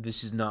 Lord,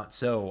 this is not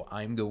so.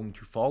 I'm going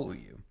to follow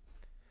you.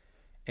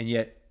 And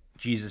yet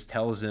Jesus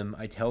tells him,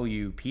 I tell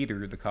you,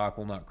 Peter, the cock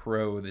will not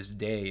crow this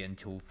day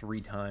until 3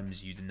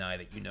 times you deny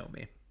that you know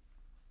me.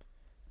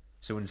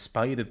 So in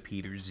spite of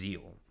Peter's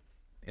zeal,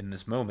 in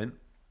this moment,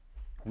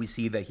 we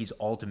see that he's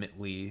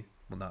ultimately,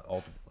 well, not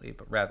ultimately,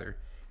 but rather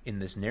in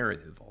this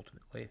narrative,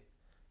 ultimately,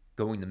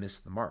 going to miss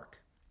the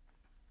mark.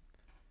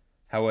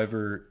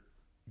 However,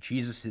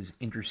 Jesus is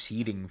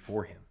interceding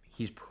for him.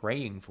 He's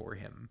praying for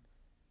him.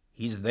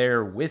 He's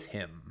there with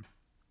him,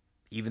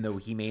 even though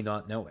he may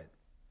not know it.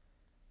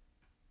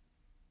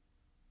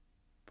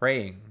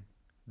 Praying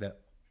that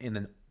in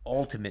an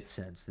ultimate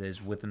sense, that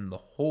is within the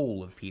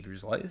whole of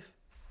Peter's life,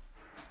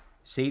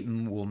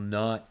 Satan will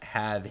not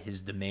have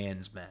his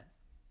demands met.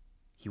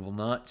 He will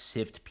not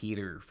sift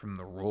Peter from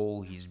the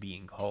role he's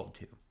being called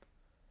to.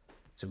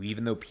 So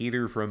even though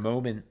Peter, for a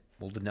moment,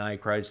 will deny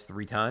Christ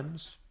 3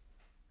 times,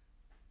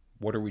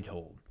 what are we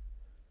told?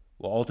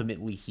 Well,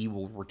 ultimately, he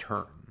will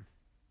return.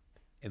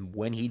 And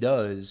when he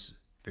does,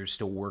 there's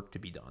still work to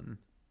be done.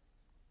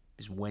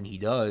 Because when he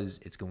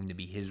does, it's going to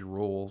be his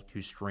role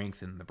to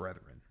strengthen the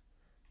brethren.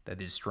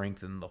 That is,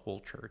 strengthen the whole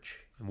church.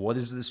 And what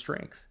is the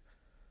strength?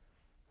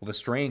 Well, the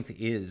strength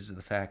is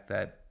the fact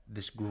that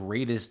this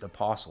greatest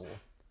apostle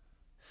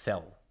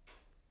fell.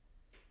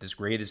 This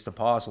greatest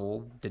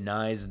apostle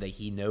denies that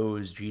he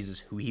knows Jesus,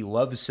 who he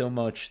loves so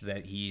much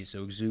that he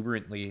so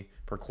exuberantly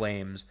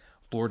proclaims,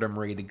 Lord, I'm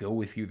ready to go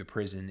with you to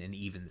prison and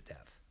even to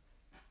death.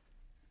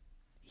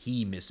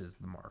 He misses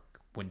the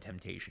mark when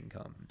temptation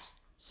comes.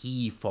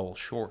 He falls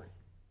short.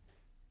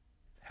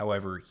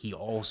 However, he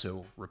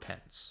also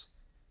repents.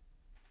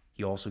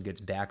 He also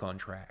gets back on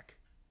track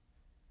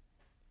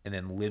and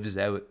then lives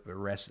out the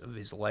rest of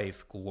his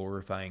life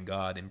glorifying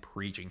God and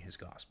preaching his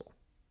gospel.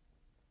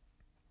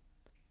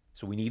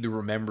 So we need to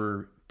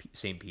remember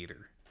St.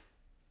 Peter,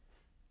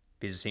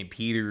 because St.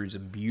 Peter is a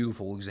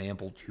beautiful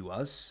example to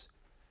us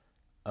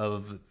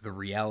of the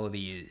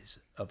realities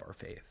of our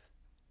faith.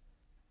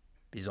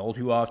 Because all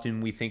too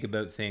often we think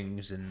about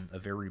things in a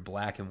very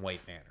black and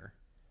white manner.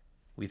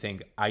 We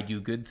think, I do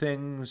good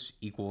things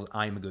equals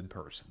I'm a good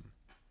person.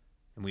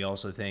 And we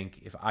also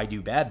think, if I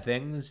do bad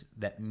things,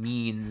 that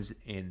means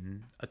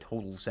in a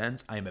total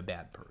sense, I'm a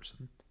bad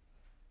person.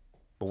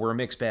 But we're a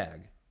mixed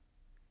bag.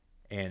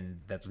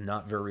 And that's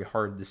not very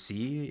hard to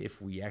see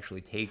if we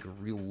actually take a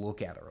real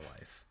look at our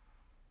life.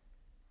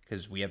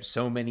 Because we have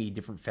so many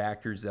different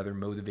factors that are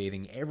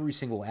motivating every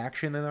single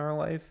action in our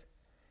life.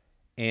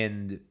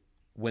 And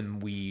when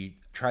we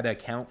try to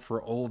account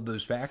for all of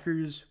those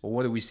factors, well,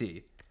 what do we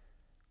see?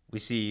 We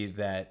see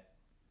that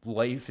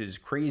life is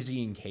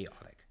crazy and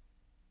chaotic.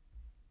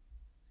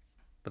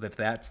 But if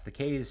that's the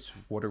case,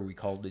 what are we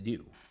called to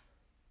do?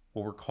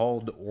 Well, we're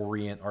called to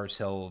orient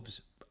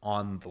ourselves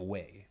on the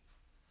way.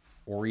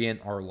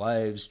 Orient our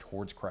lives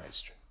towards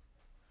Christ.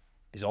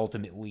 Because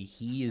ultimately,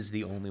 he is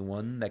the only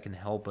one that can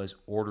help us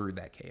order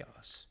that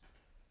chaos.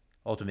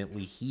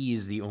 Ultimately, he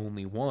is the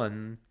only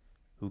one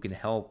who can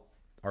help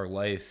our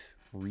life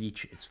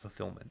reach its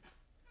fulfillment.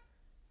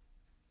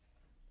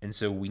 And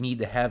so we need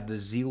to have the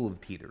zeal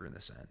of Peter in a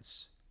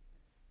sense.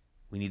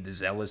 We need to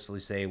zealously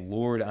say,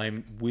 Lord,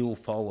 I will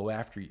follow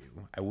after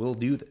you. I will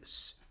do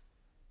this.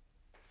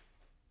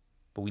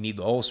 But we need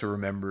to also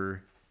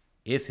remember,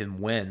 if and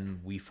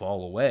when we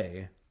fall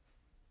away,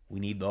 we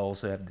need to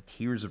also have the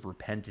tears of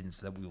repentance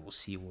that we will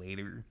see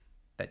later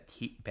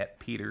that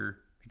Peter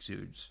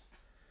exudes.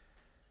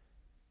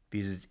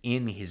 Because it's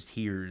in his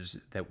tears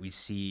that we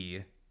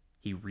see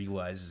he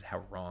realizes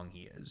how wrong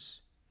he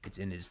is. It's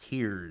in his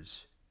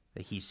tears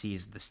that he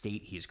sees the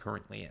state he is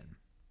currently in.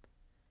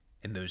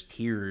 And those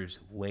tears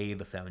lay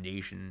the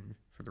foundation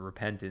for the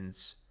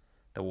repentance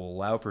that will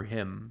allow for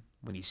him,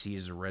 when he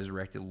sees the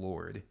resurrected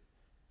Lord,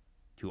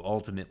 to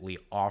ultimately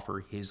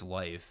offer his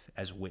life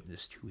as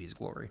witness to his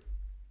glory.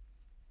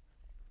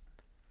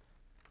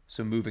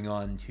 So moving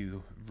on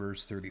to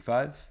verse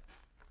 35.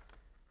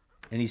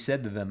 And he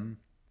said to them,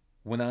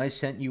 when I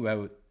sent you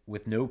out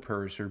with no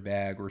purse or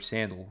bag or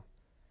sandal,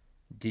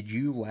 did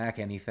you lack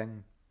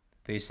anything?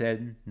 They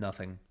said,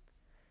 nothing.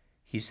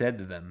 He said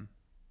to them,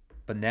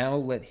 but now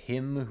let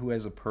him who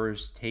has a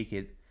purse take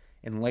it,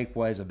 and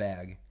likewise a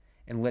bag,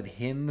 and let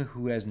him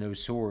who has no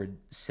sword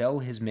sell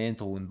his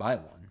mantle and buy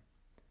one.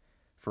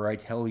 For I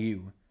tell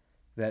you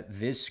that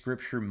this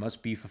scripture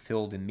must be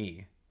fulfilled in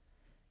me.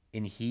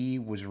 And he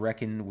was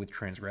reckoned with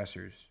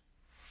transgressors.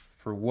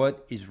 For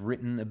what is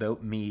written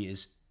about me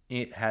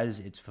it has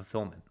its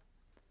fulfillment.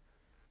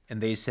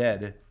 And they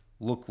said,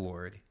 look,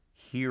 Lord,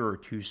 here are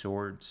 2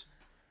 swords.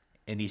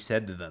 And he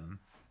said to them,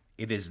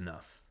 it is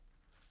enough.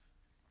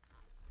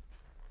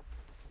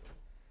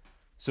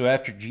 So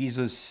after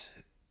Jesus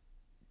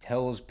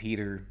tells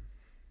Peter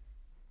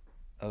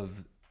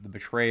of the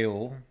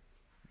betrayal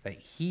that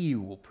he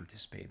will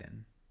participate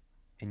in,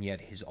 and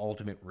yet his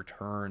ultimate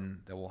return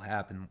that will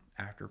happen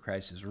after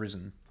Christ is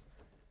risen,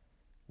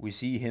 we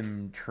see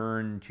him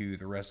turn to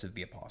the rest of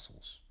the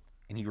apostles.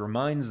 And he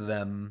reminds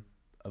them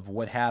of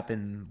what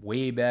happened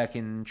way back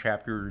in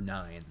chapter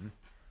 9,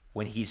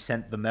 when he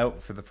sent them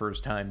out for the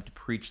first time to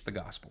preach the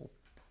gospel.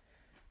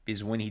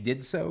 Because when he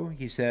did so,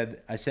 he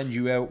said, I send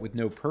you out with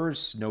no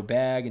purse, no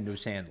bag, and no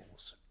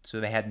sandals.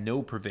 So they had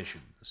no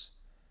provisions.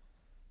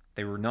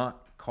 They were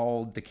not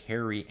called to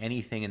carry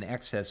anything in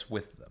excess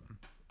with them.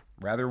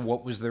 Rather,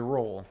 what was their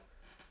role?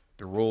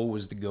 Their role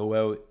was to go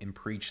out and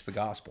preach the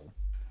gospel.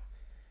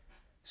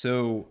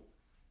 So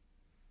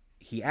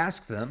he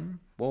asked them,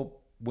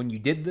 well, when you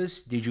did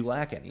this, did you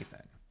lack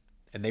anything?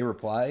 And they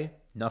reply,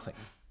 nothing.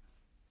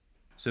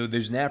 So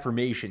there's an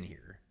affirmation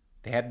here.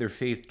 They had their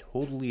faith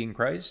totally in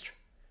Christ.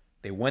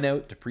 They went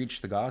out to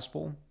preach the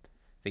gospel.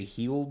 They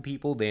healed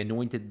people. They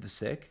anointed the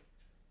sick.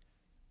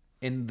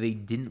 And they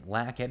didn't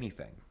lack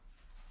anything.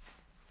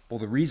 Well,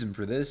 the reason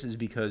for this is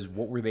because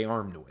what were they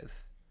armed with?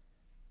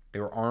 They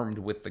were armed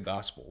with the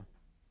gospel.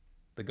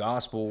 The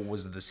gospel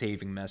was the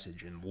saving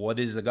message. And what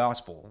is the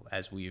gospel,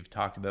 as we've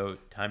talked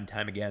about time and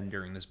time again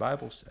during this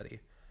Bible study?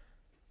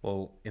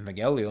 Well,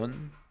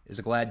 Evangelion is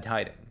a glad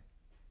tiding.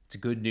 It's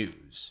good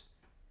news.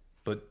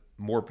 But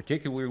more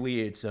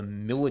particularly, it's a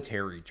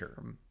military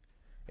term.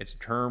 It's a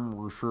term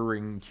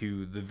referring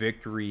to the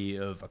victory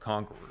of a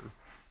conqueror.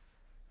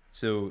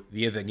 So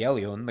the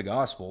Evangelion, the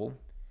gospel,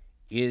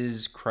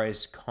 is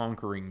Christ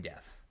conquering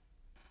death.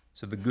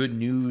 So the good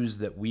news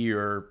that we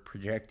are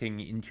projecting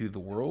into the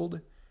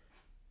world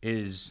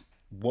is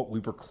what we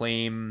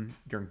proclaim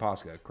during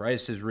Pascha.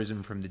 Christ has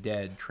risen from the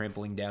dead,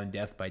 trampling down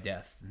death by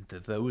death. And to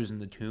those in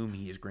the tomb,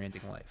 he is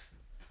granting life.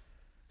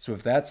 So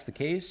if that's the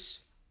case,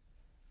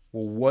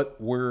 well, what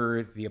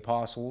were the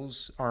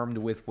apostles armed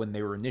with when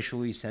they were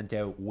initially sent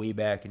out way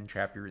back in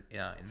chapter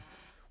 9?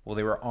 Well,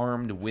 they were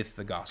armed with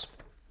the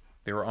gospel.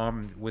 They were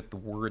armed with the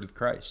word of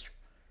Christ.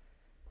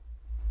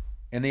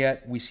 And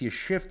yet we see a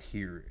shift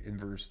here in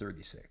verse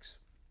 36.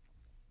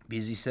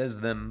 Because he says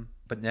to them,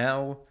 but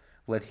now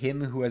let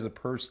him who has a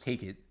purse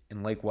take it,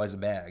 and likewise a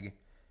bag,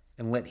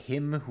 and let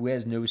him who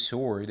has no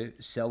sword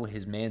sell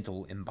his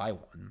mantle and buy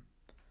one.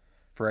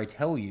 For I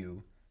tell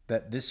you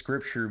that this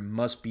scripture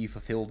must be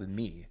fulfilled in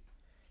me.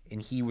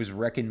 And he was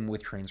reckoned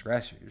with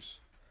transgressors.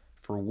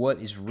 For what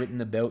is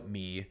written about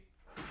me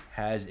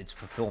has its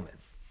fulfillment.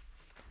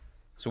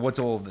 So what's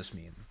all of this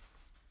mean?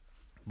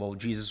 Well,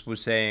 Jesus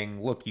was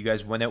saying, look, you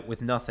guys went out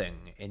with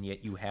nothing, and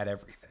yet you had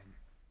everything.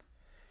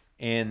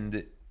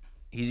 And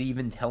he's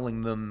even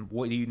telling them,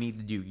 what do you need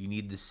to do? You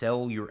need to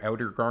sell your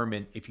outer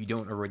garment if you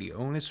don't already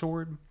own a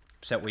sword,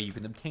 so that way you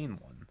can obtain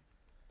one.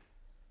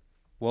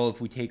 Well, if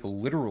we take a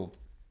literal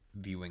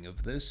viewing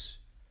of this,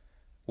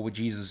 what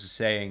Jesus is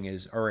saying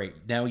is, all right,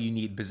 now you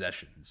need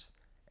possessions.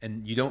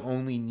 And you don't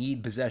only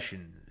need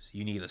possessions,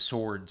 you need a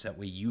sword so that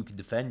way you can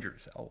defend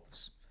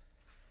yourselves.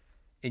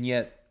 And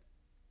yet,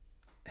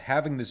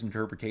 having this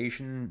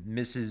interpretation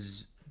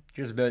misses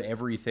just about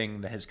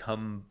everything that has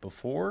come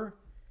before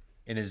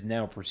and is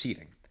now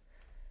proceeding.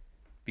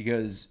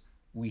 Because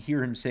we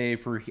hear him say,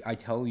 for I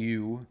tell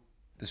you,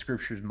 the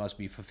scriptures must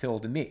be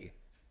fulfilled in me.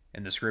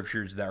 And the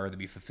scriptures that are to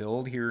be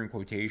fulfilled here in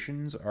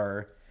quotations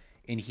are,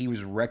 and he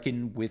was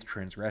reckoned with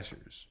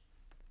transgressors.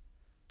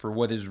 For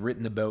what is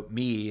written about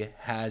me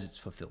has its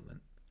fulfillment.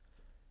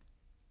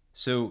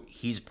 So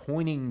he's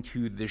pointing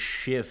to the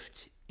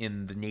shift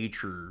in the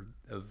nature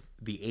of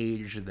the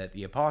age that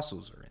the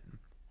apostles are in.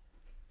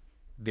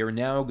 They're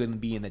now going to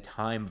be in a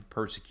time of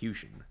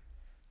persecution.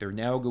 They're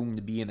now going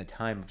to be in a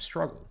time of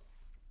struggle.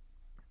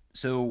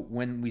 So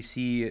when we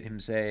see him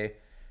say,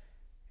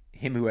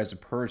 him who has a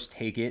purse,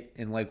 take it,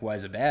 and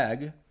likewise a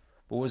bag,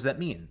 what does that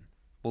mean?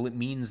 Well, it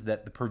means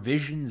that the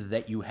provisions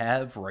that you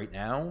have right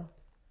now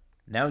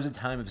is a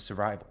time of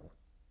survival.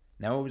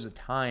 Now is a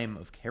time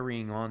of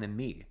carrying on in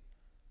me.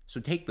 So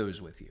take those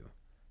with you.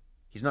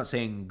 He's not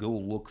saying go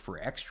look for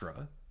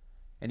extra.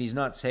 And he's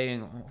not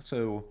saying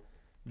also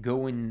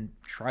go and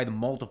try to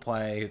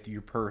multiply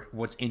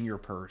what's in your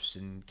purse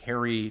and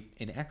carry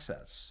in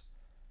excess.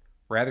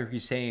 Rather,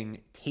 he's saying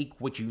take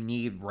what you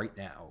need right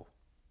now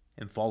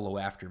and follow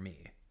after me.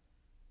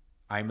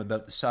 I am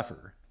about to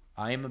suffer.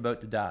 I am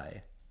about to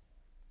die.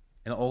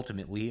 And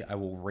ultimately, I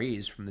will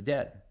raise from the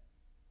dead.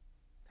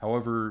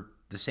 However,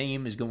 the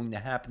same is going to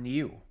happen to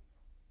you.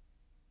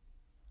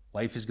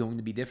 Life is going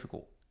to be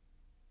difficult.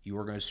 You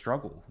are going to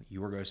struggle.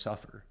 You are going to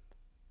suffer.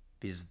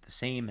 Because the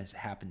same has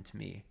happened to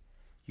me.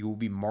 You will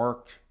be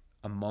marked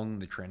among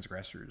the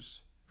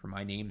transgressors for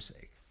my name's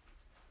sake.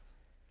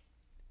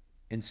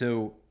 And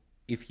so,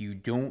 if you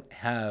don't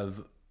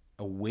have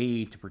a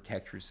way to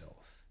protect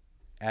yourself,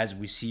 as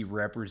we see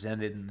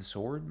represented in the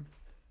sword,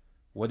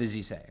 what is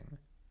he saying?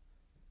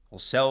 Well,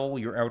 sell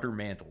your outer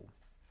mantle.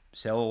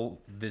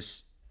 Sell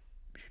this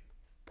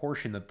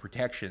portion of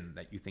protection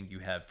that you think you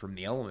have from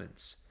the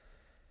elements,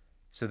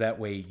 so that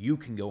way you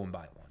can go and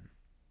buy one.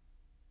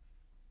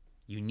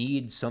 You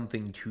need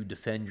something to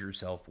defend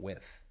yourself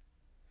with.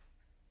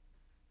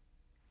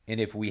 And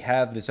if we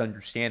have this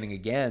understanding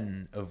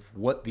again of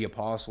what the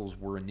apostles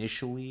were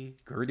initially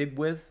girded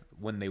with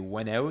when they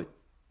went out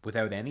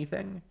without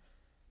anything,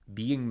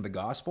 being the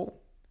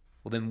gospel,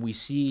 well, then we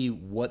see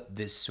what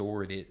this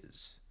sword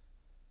is.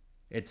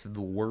 It's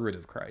the word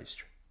of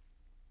Christ.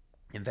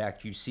 In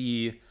fact, you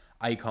see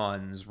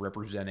icons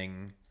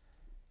representing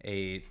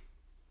a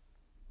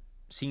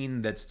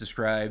scene that's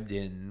described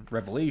in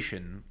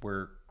Revelation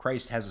where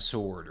Christ has a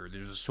sword, or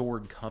there's a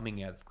sword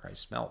coming out of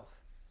Christ's mouth.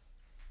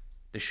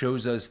 This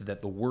shows us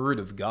that the word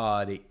of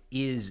God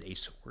is a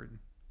sword,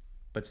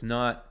 but it's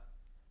not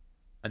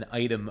an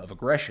item of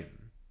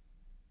aggression.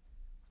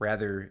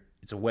 Rather,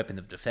 it's a weapon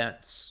of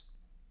defense.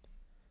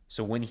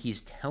 So when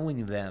he's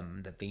telling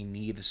them that they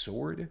need a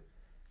sword,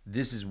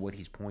 this is what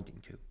he's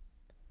pointing to.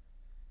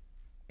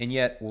 And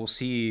yet, we'll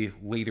see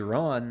later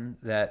on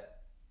that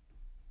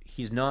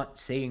he's not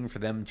saying for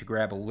them to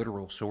grab a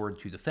literal sword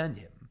to defend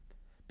him,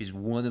 because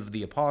one of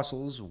the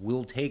apostles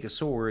will take a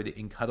sword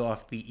and cut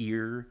off the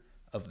ear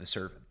of the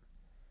servant.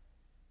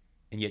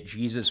 And yet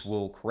Jesus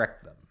will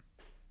correct them.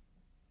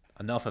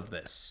 Enough of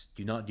this.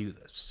 Do not do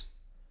this.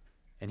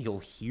 And he'll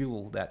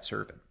heal that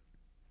servant,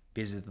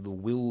 because it's the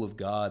will of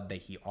God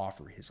that he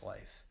offer his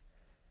life.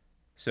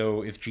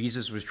 So if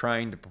Jesus was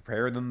trying to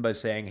prepare them by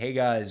saying, hey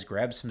guys,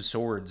 grab some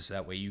swords,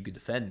 that way you could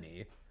defend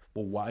me,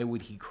 well, why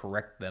would he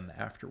correct them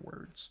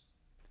afterwards?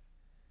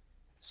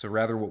 So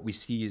rather what we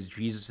see is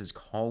Jesus is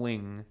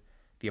calling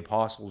the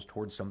apostles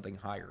towards something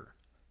higher,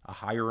 a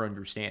higher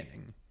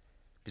understanding.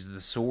 Because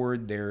the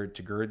sword they're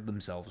to gird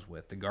themselves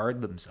with, to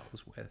guard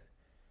themselves with,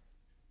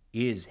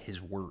 is his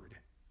word,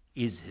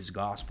 is his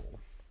gospel.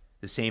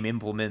 The same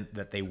implement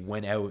that they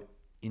went out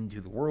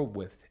into the world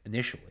with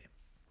initially.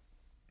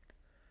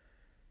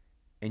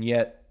 And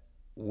yet,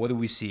 what do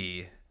we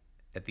see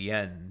at the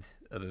end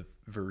of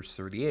verse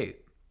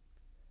 38?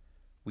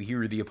 We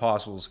hear the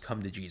apostles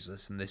come to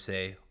Jesus and they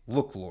say,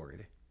 look,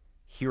 Lord,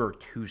 here are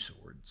 2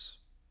 swords.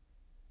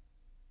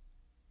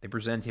 They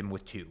present him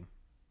with 2.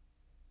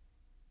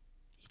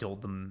 He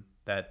told them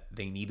that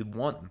they needed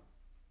 1.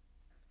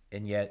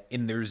 And yet,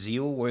 in their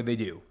zeal, what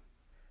do?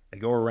 They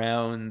go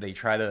around, they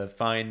try to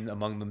find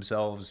among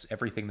themselves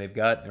everything they've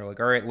got. And they're like,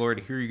 all right,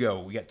 Lord, here you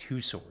go. We got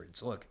 2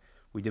 swords. Look,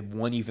 we did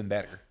 1 even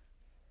better.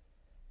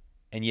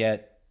 And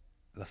yet,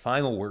 the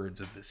final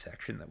words of this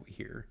section that we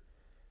hear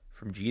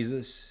from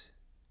Jesus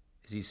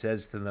is he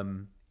says to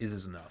them,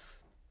 is enough.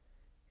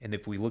 And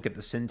if we look at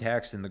the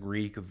syntax in the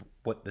Greek of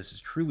what this is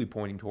truly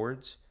pointing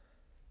towards,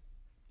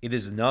 it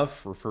is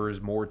enough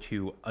refers more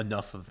to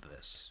enough of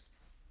this.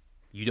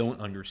 You don't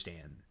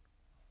understand.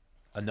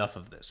 Enough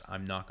of this.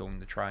 I'm not going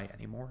to try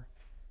anymore.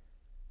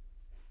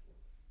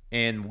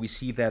 And we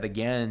see that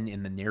again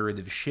in the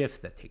narrative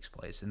shift that takes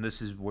place. And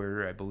this is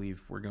where I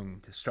believe we're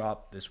going to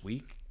stop this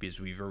week, because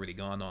we've already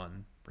gone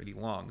on pretty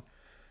long.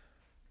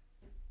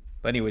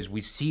 But anyways,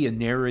 we see a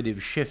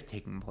narrative shift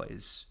taking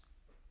place.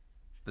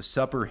 The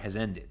supper has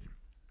ended.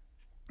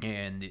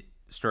 And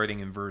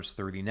starting in verse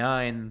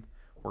 39,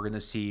 we're going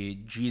to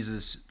see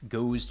Jesus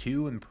goes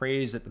to and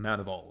prays at the Mount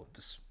of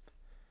Olives.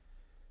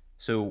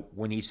 So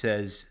when he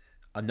says,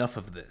 enough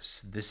of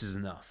this, this is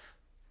enough,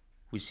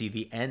 we see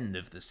the end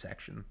of this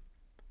section.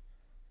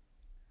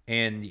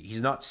 And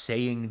he's not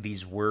saying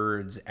these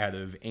words out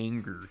of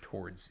anger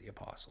towards the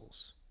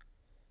apostles.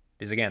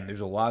 Because again, there's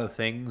a lot of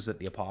things that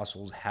the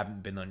apostles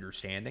haven't been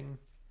understanding.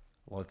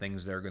 A lot of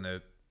things that are going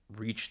to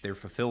reach their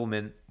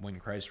fulfillment when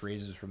Christ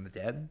raises from the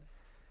dead.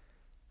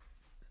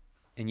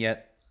 And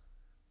yet,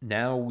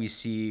 now we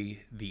see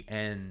the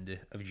end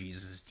of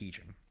Jesus'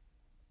 teaching,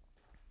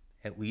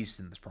 at least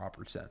in this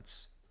proper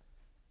sense.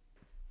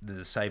 The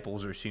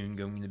disciples are soon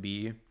going to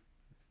be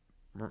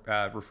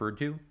referred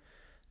to.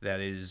 That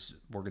is,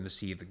 we're going to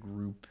see the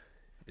group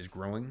is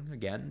growing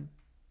again.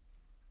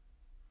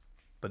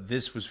 But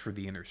this was for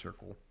the inner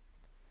circle.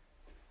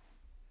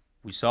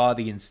 We saw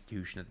the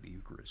institution of the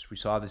Eucharist. We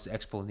saw this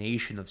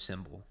explanation of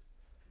symbol.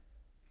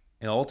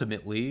 And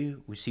ultimately,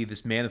 we see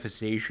this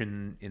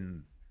manifestation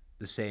in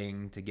the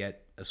saying to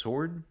get a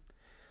sword,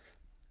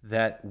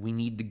 that we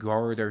need to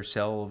guard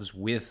ourselves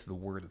with the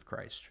word of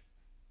Christ.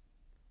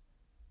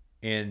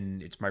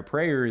 And it's my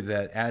prayer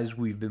that as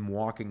we've been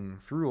walking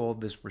through all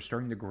this, we're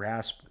starting to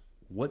grasp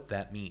what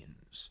that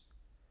means.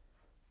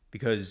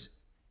 Because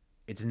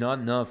it's not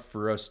enough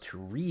for us to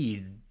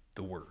read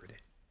the word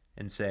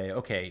and say,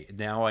 okay,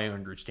 now I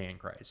understand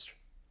Christ.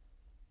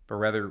 But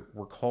rather,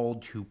 we're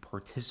called to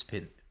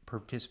participation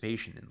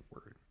in the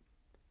word.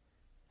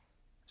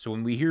 So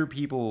when we hear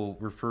people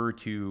refer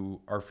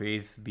to our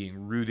faith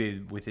being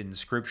rooted within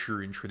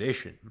scripture and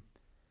tradition,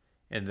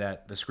 and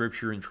that the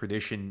scripture and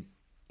tradition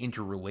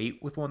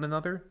interrelate with one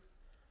another,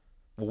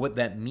 well, what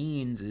that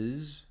means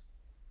is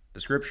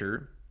the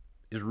scripture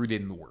is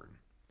rooted in the word.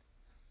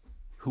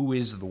 Who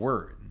is the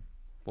word?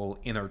 Well,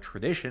 in our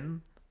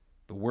tradition,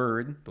 the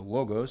word, the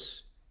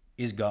logos,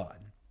 is God,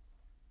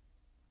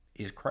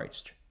 is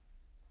Christ.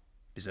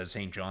 Because as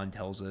St. John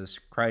tells us,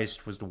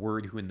 Christ was the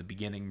word who in the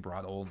beginning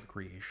brought all into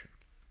creation.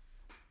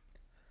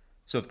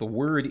 So if the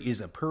word is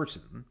a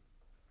person,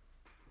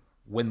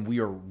 when we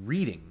are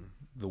reading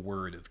the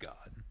word of God,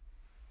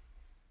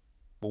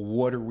 well,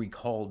 what are we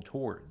called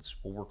towards?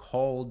 Well, we're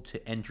called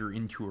to enter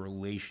into a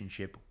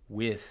relationship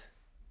with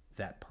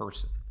that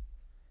person.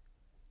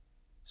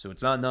 So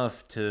it's not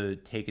enough to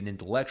take an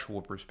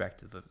intellectual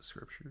perspective of the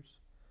scriptures.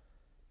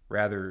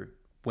 Rather,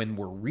 when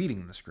we're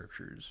reading the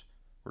scriptures,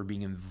 we're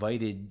being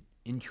invited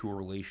into a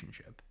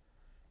relationship.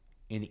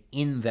 And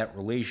in that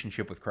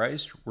relationship with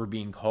Christ, we're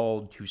being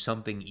called to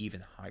something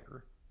even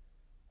higher,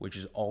 which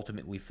is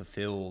ultimately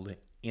fulfilled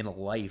in a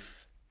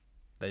life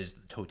that is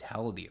the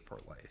totality of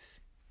our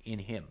life, in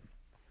Him.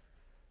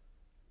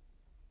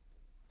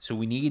 So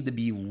we need to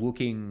be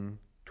looking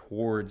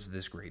towards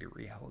this greater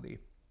reality.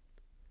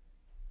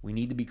 We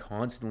need to be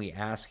constantly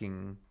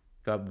asking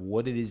God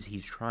what it is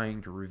He's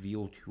trying to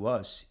reveal to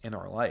us in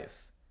our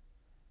life.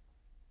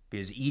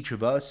 Because each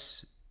of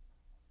us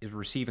is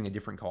receiving a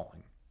different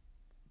calling.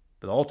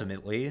 But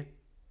ultimately,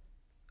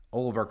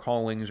 all of our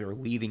callings are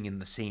leading in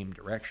the same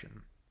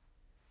direction.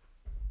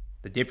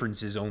 The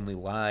differences only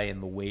lie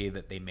in the way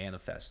that they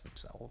manifest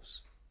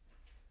themselves.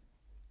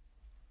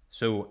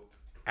 So,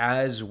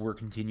 as we're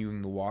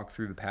continuing to walk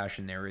through the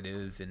Passion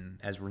narrative and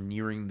as we're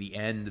nearing the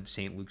end of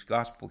St. Luke's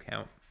Gospel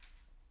account,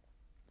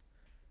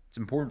 it's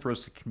important for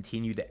us to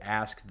continue to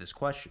ask this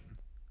question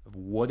of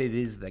what it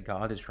is that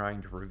God is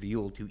trying to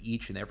reveal to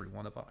each and every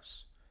one of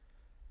us.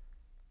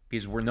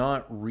 Because we're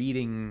not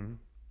reading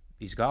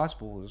these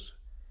Gospels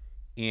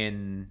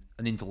in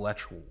an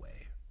intellectual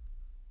way.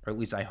 Or at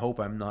least I hope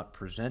I'm not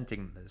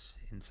presenting this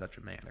in such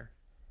a manner.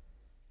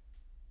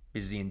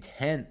 Because the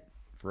intent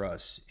for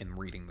us in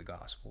reading the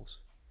Gospels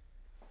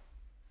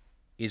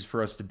is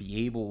for us to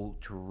be able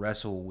to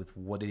wrestle with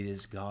what it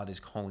is God is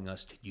calling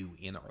us to do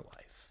in our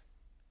life.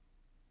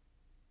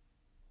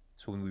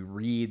 So when we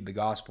read the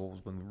Gospels,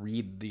 when we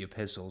read the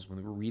epistles,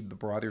 when we read the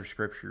broader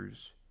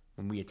scriptures,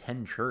 when we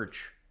attend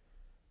church,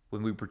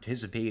 when we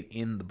participate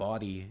in the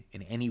body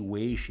in any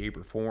way, shape,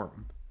 or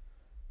form,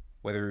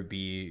 whether it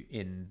be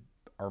in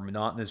our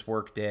monotonous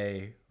work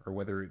day or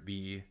whether it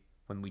be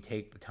when we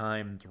take the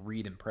time to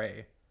read and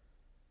pray,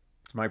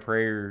 it's my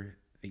prayer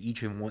that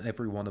each and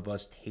every one of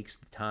us takes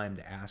the time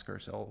to ask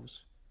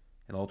ourselves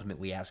and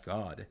ultimately ask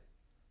God,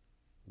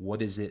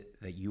 what is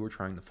it that you are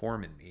trying to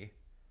form in me?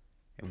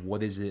 And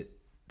what is it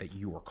that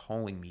you are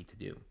calling me to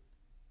do?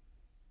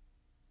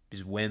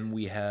 Because when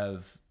we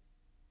have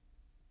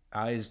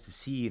eyes to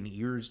see and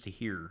ears to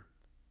hear,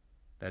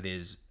 that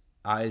is,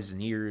 eyes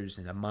and ears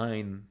and a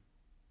mind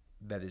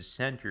that is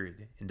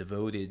centered and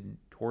devoted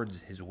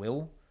towards His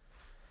will,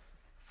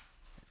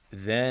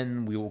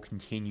 then we will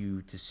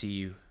continue to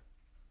see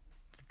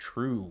the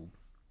true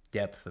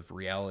depth of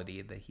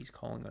reality that He's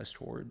calling us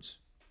towards.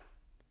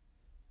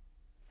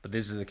 But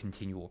this is a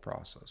continual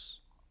process.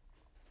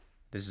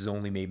 This is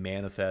only made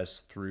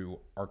manifest through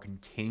our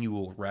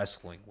continual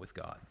wrestling with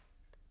God.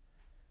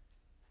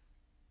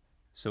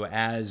 So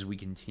as we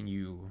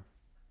continue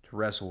to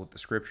wrestle with the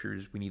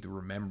scriptures, we need to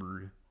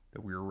remember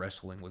that we are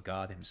wrestling with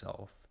God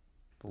Himself,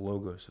 the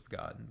Logos of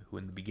God, who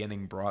in the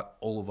beginning brought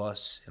all of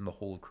us and the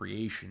whole of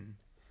creation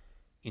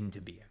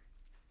into being.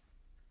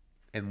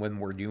 And when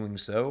we're doing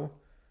so,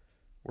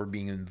 we're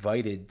being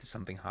invited to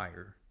something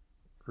higher.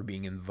 We're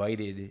being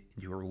invited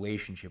into a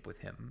relationship with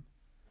Him.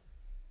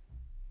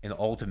 And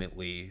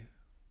ultimately,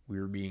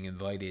 we're being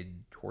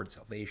invited towards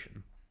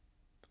salvation.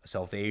 A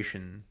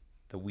salvation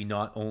that we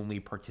not only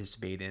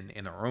participate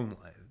in our own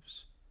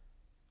lives,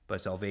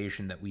 but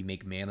salvation that we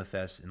make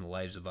manifest in the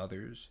lives of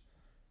others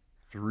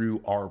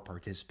through our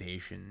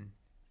participation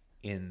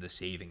in the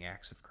saving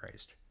acts of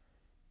Christ.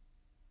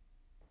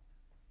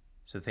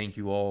 So thank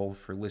you all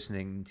for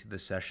listening to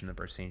this session of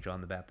our St. John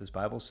the Baptist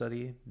Bible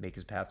study, Make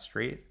His Path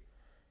Straight.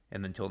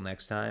 And until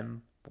next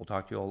time, we'll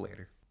talk to you all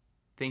later.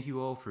 Thank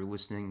you all for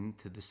listening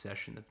to this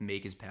session of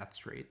Make His Path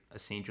Straight, a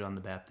St. John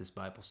the Baptist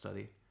Bible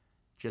study.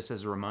 Just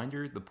as a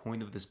reminder, the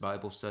point of this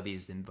Bible study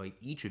is to invite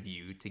each of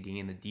you to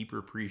gain a deeper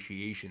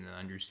appreciation and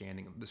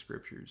understanding of the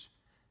Scriptures.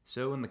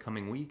 So in the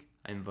coming week,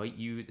 I invite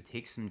you to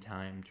take some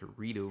time to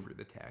read over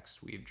the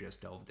text we have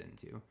just delved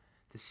into,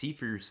 to see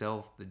for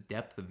yourself the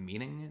depth of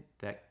meaning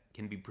that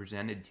can be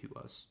presented to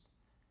us.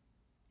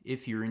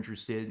 If you're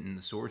interested in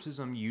the sources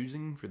I'm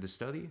using for the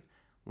study,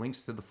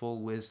 links to the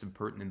full list of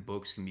pertinent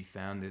books can be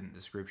found in the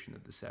description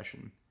of the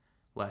session.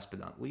 Last but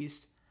not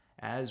least,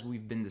 as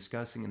we've been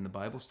discussing in the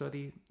Bible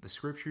study, the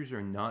Scriptures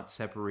are not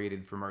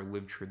separated from our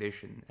lived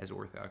tradition as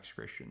Orthodox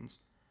Christians.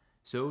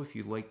 So if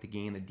you'd like to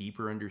gain a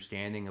deeper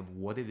understanding of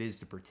what it is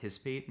to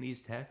participate in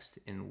these texts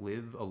and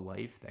live a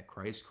life that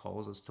Christ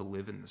calls us to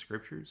live in the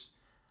Scriptures,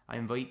 I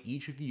invite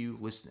each of you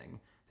listening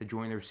to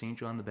join our St.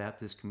 John the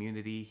Baptist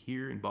community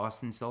here in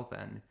Boston South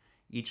End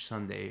each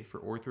Sunday for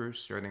Orthros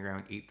starting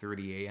around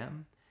 8:30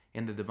 a.m.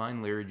 and the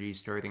Divine Liturgy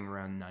starting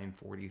around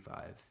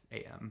 9:45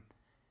 a.m.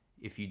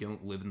 If you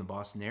don't live in the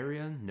Boston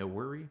area, no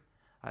worry.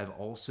 I've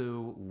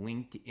also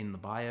linked in the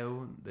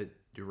bio the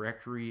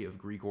directory of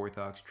Greek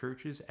Orthodox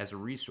churches as a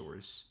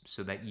resource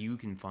so that you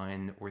can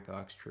find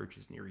Orthodox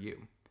churches near you.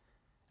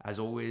 As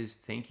always,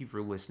 thank you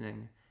for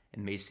listening,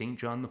 and may St.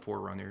 John the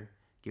Forerunner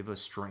give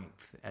us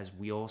strength as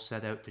we all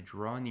set out to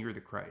draw near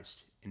to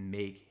Christ and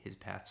make his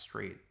path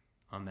straight.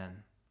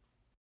 Amen.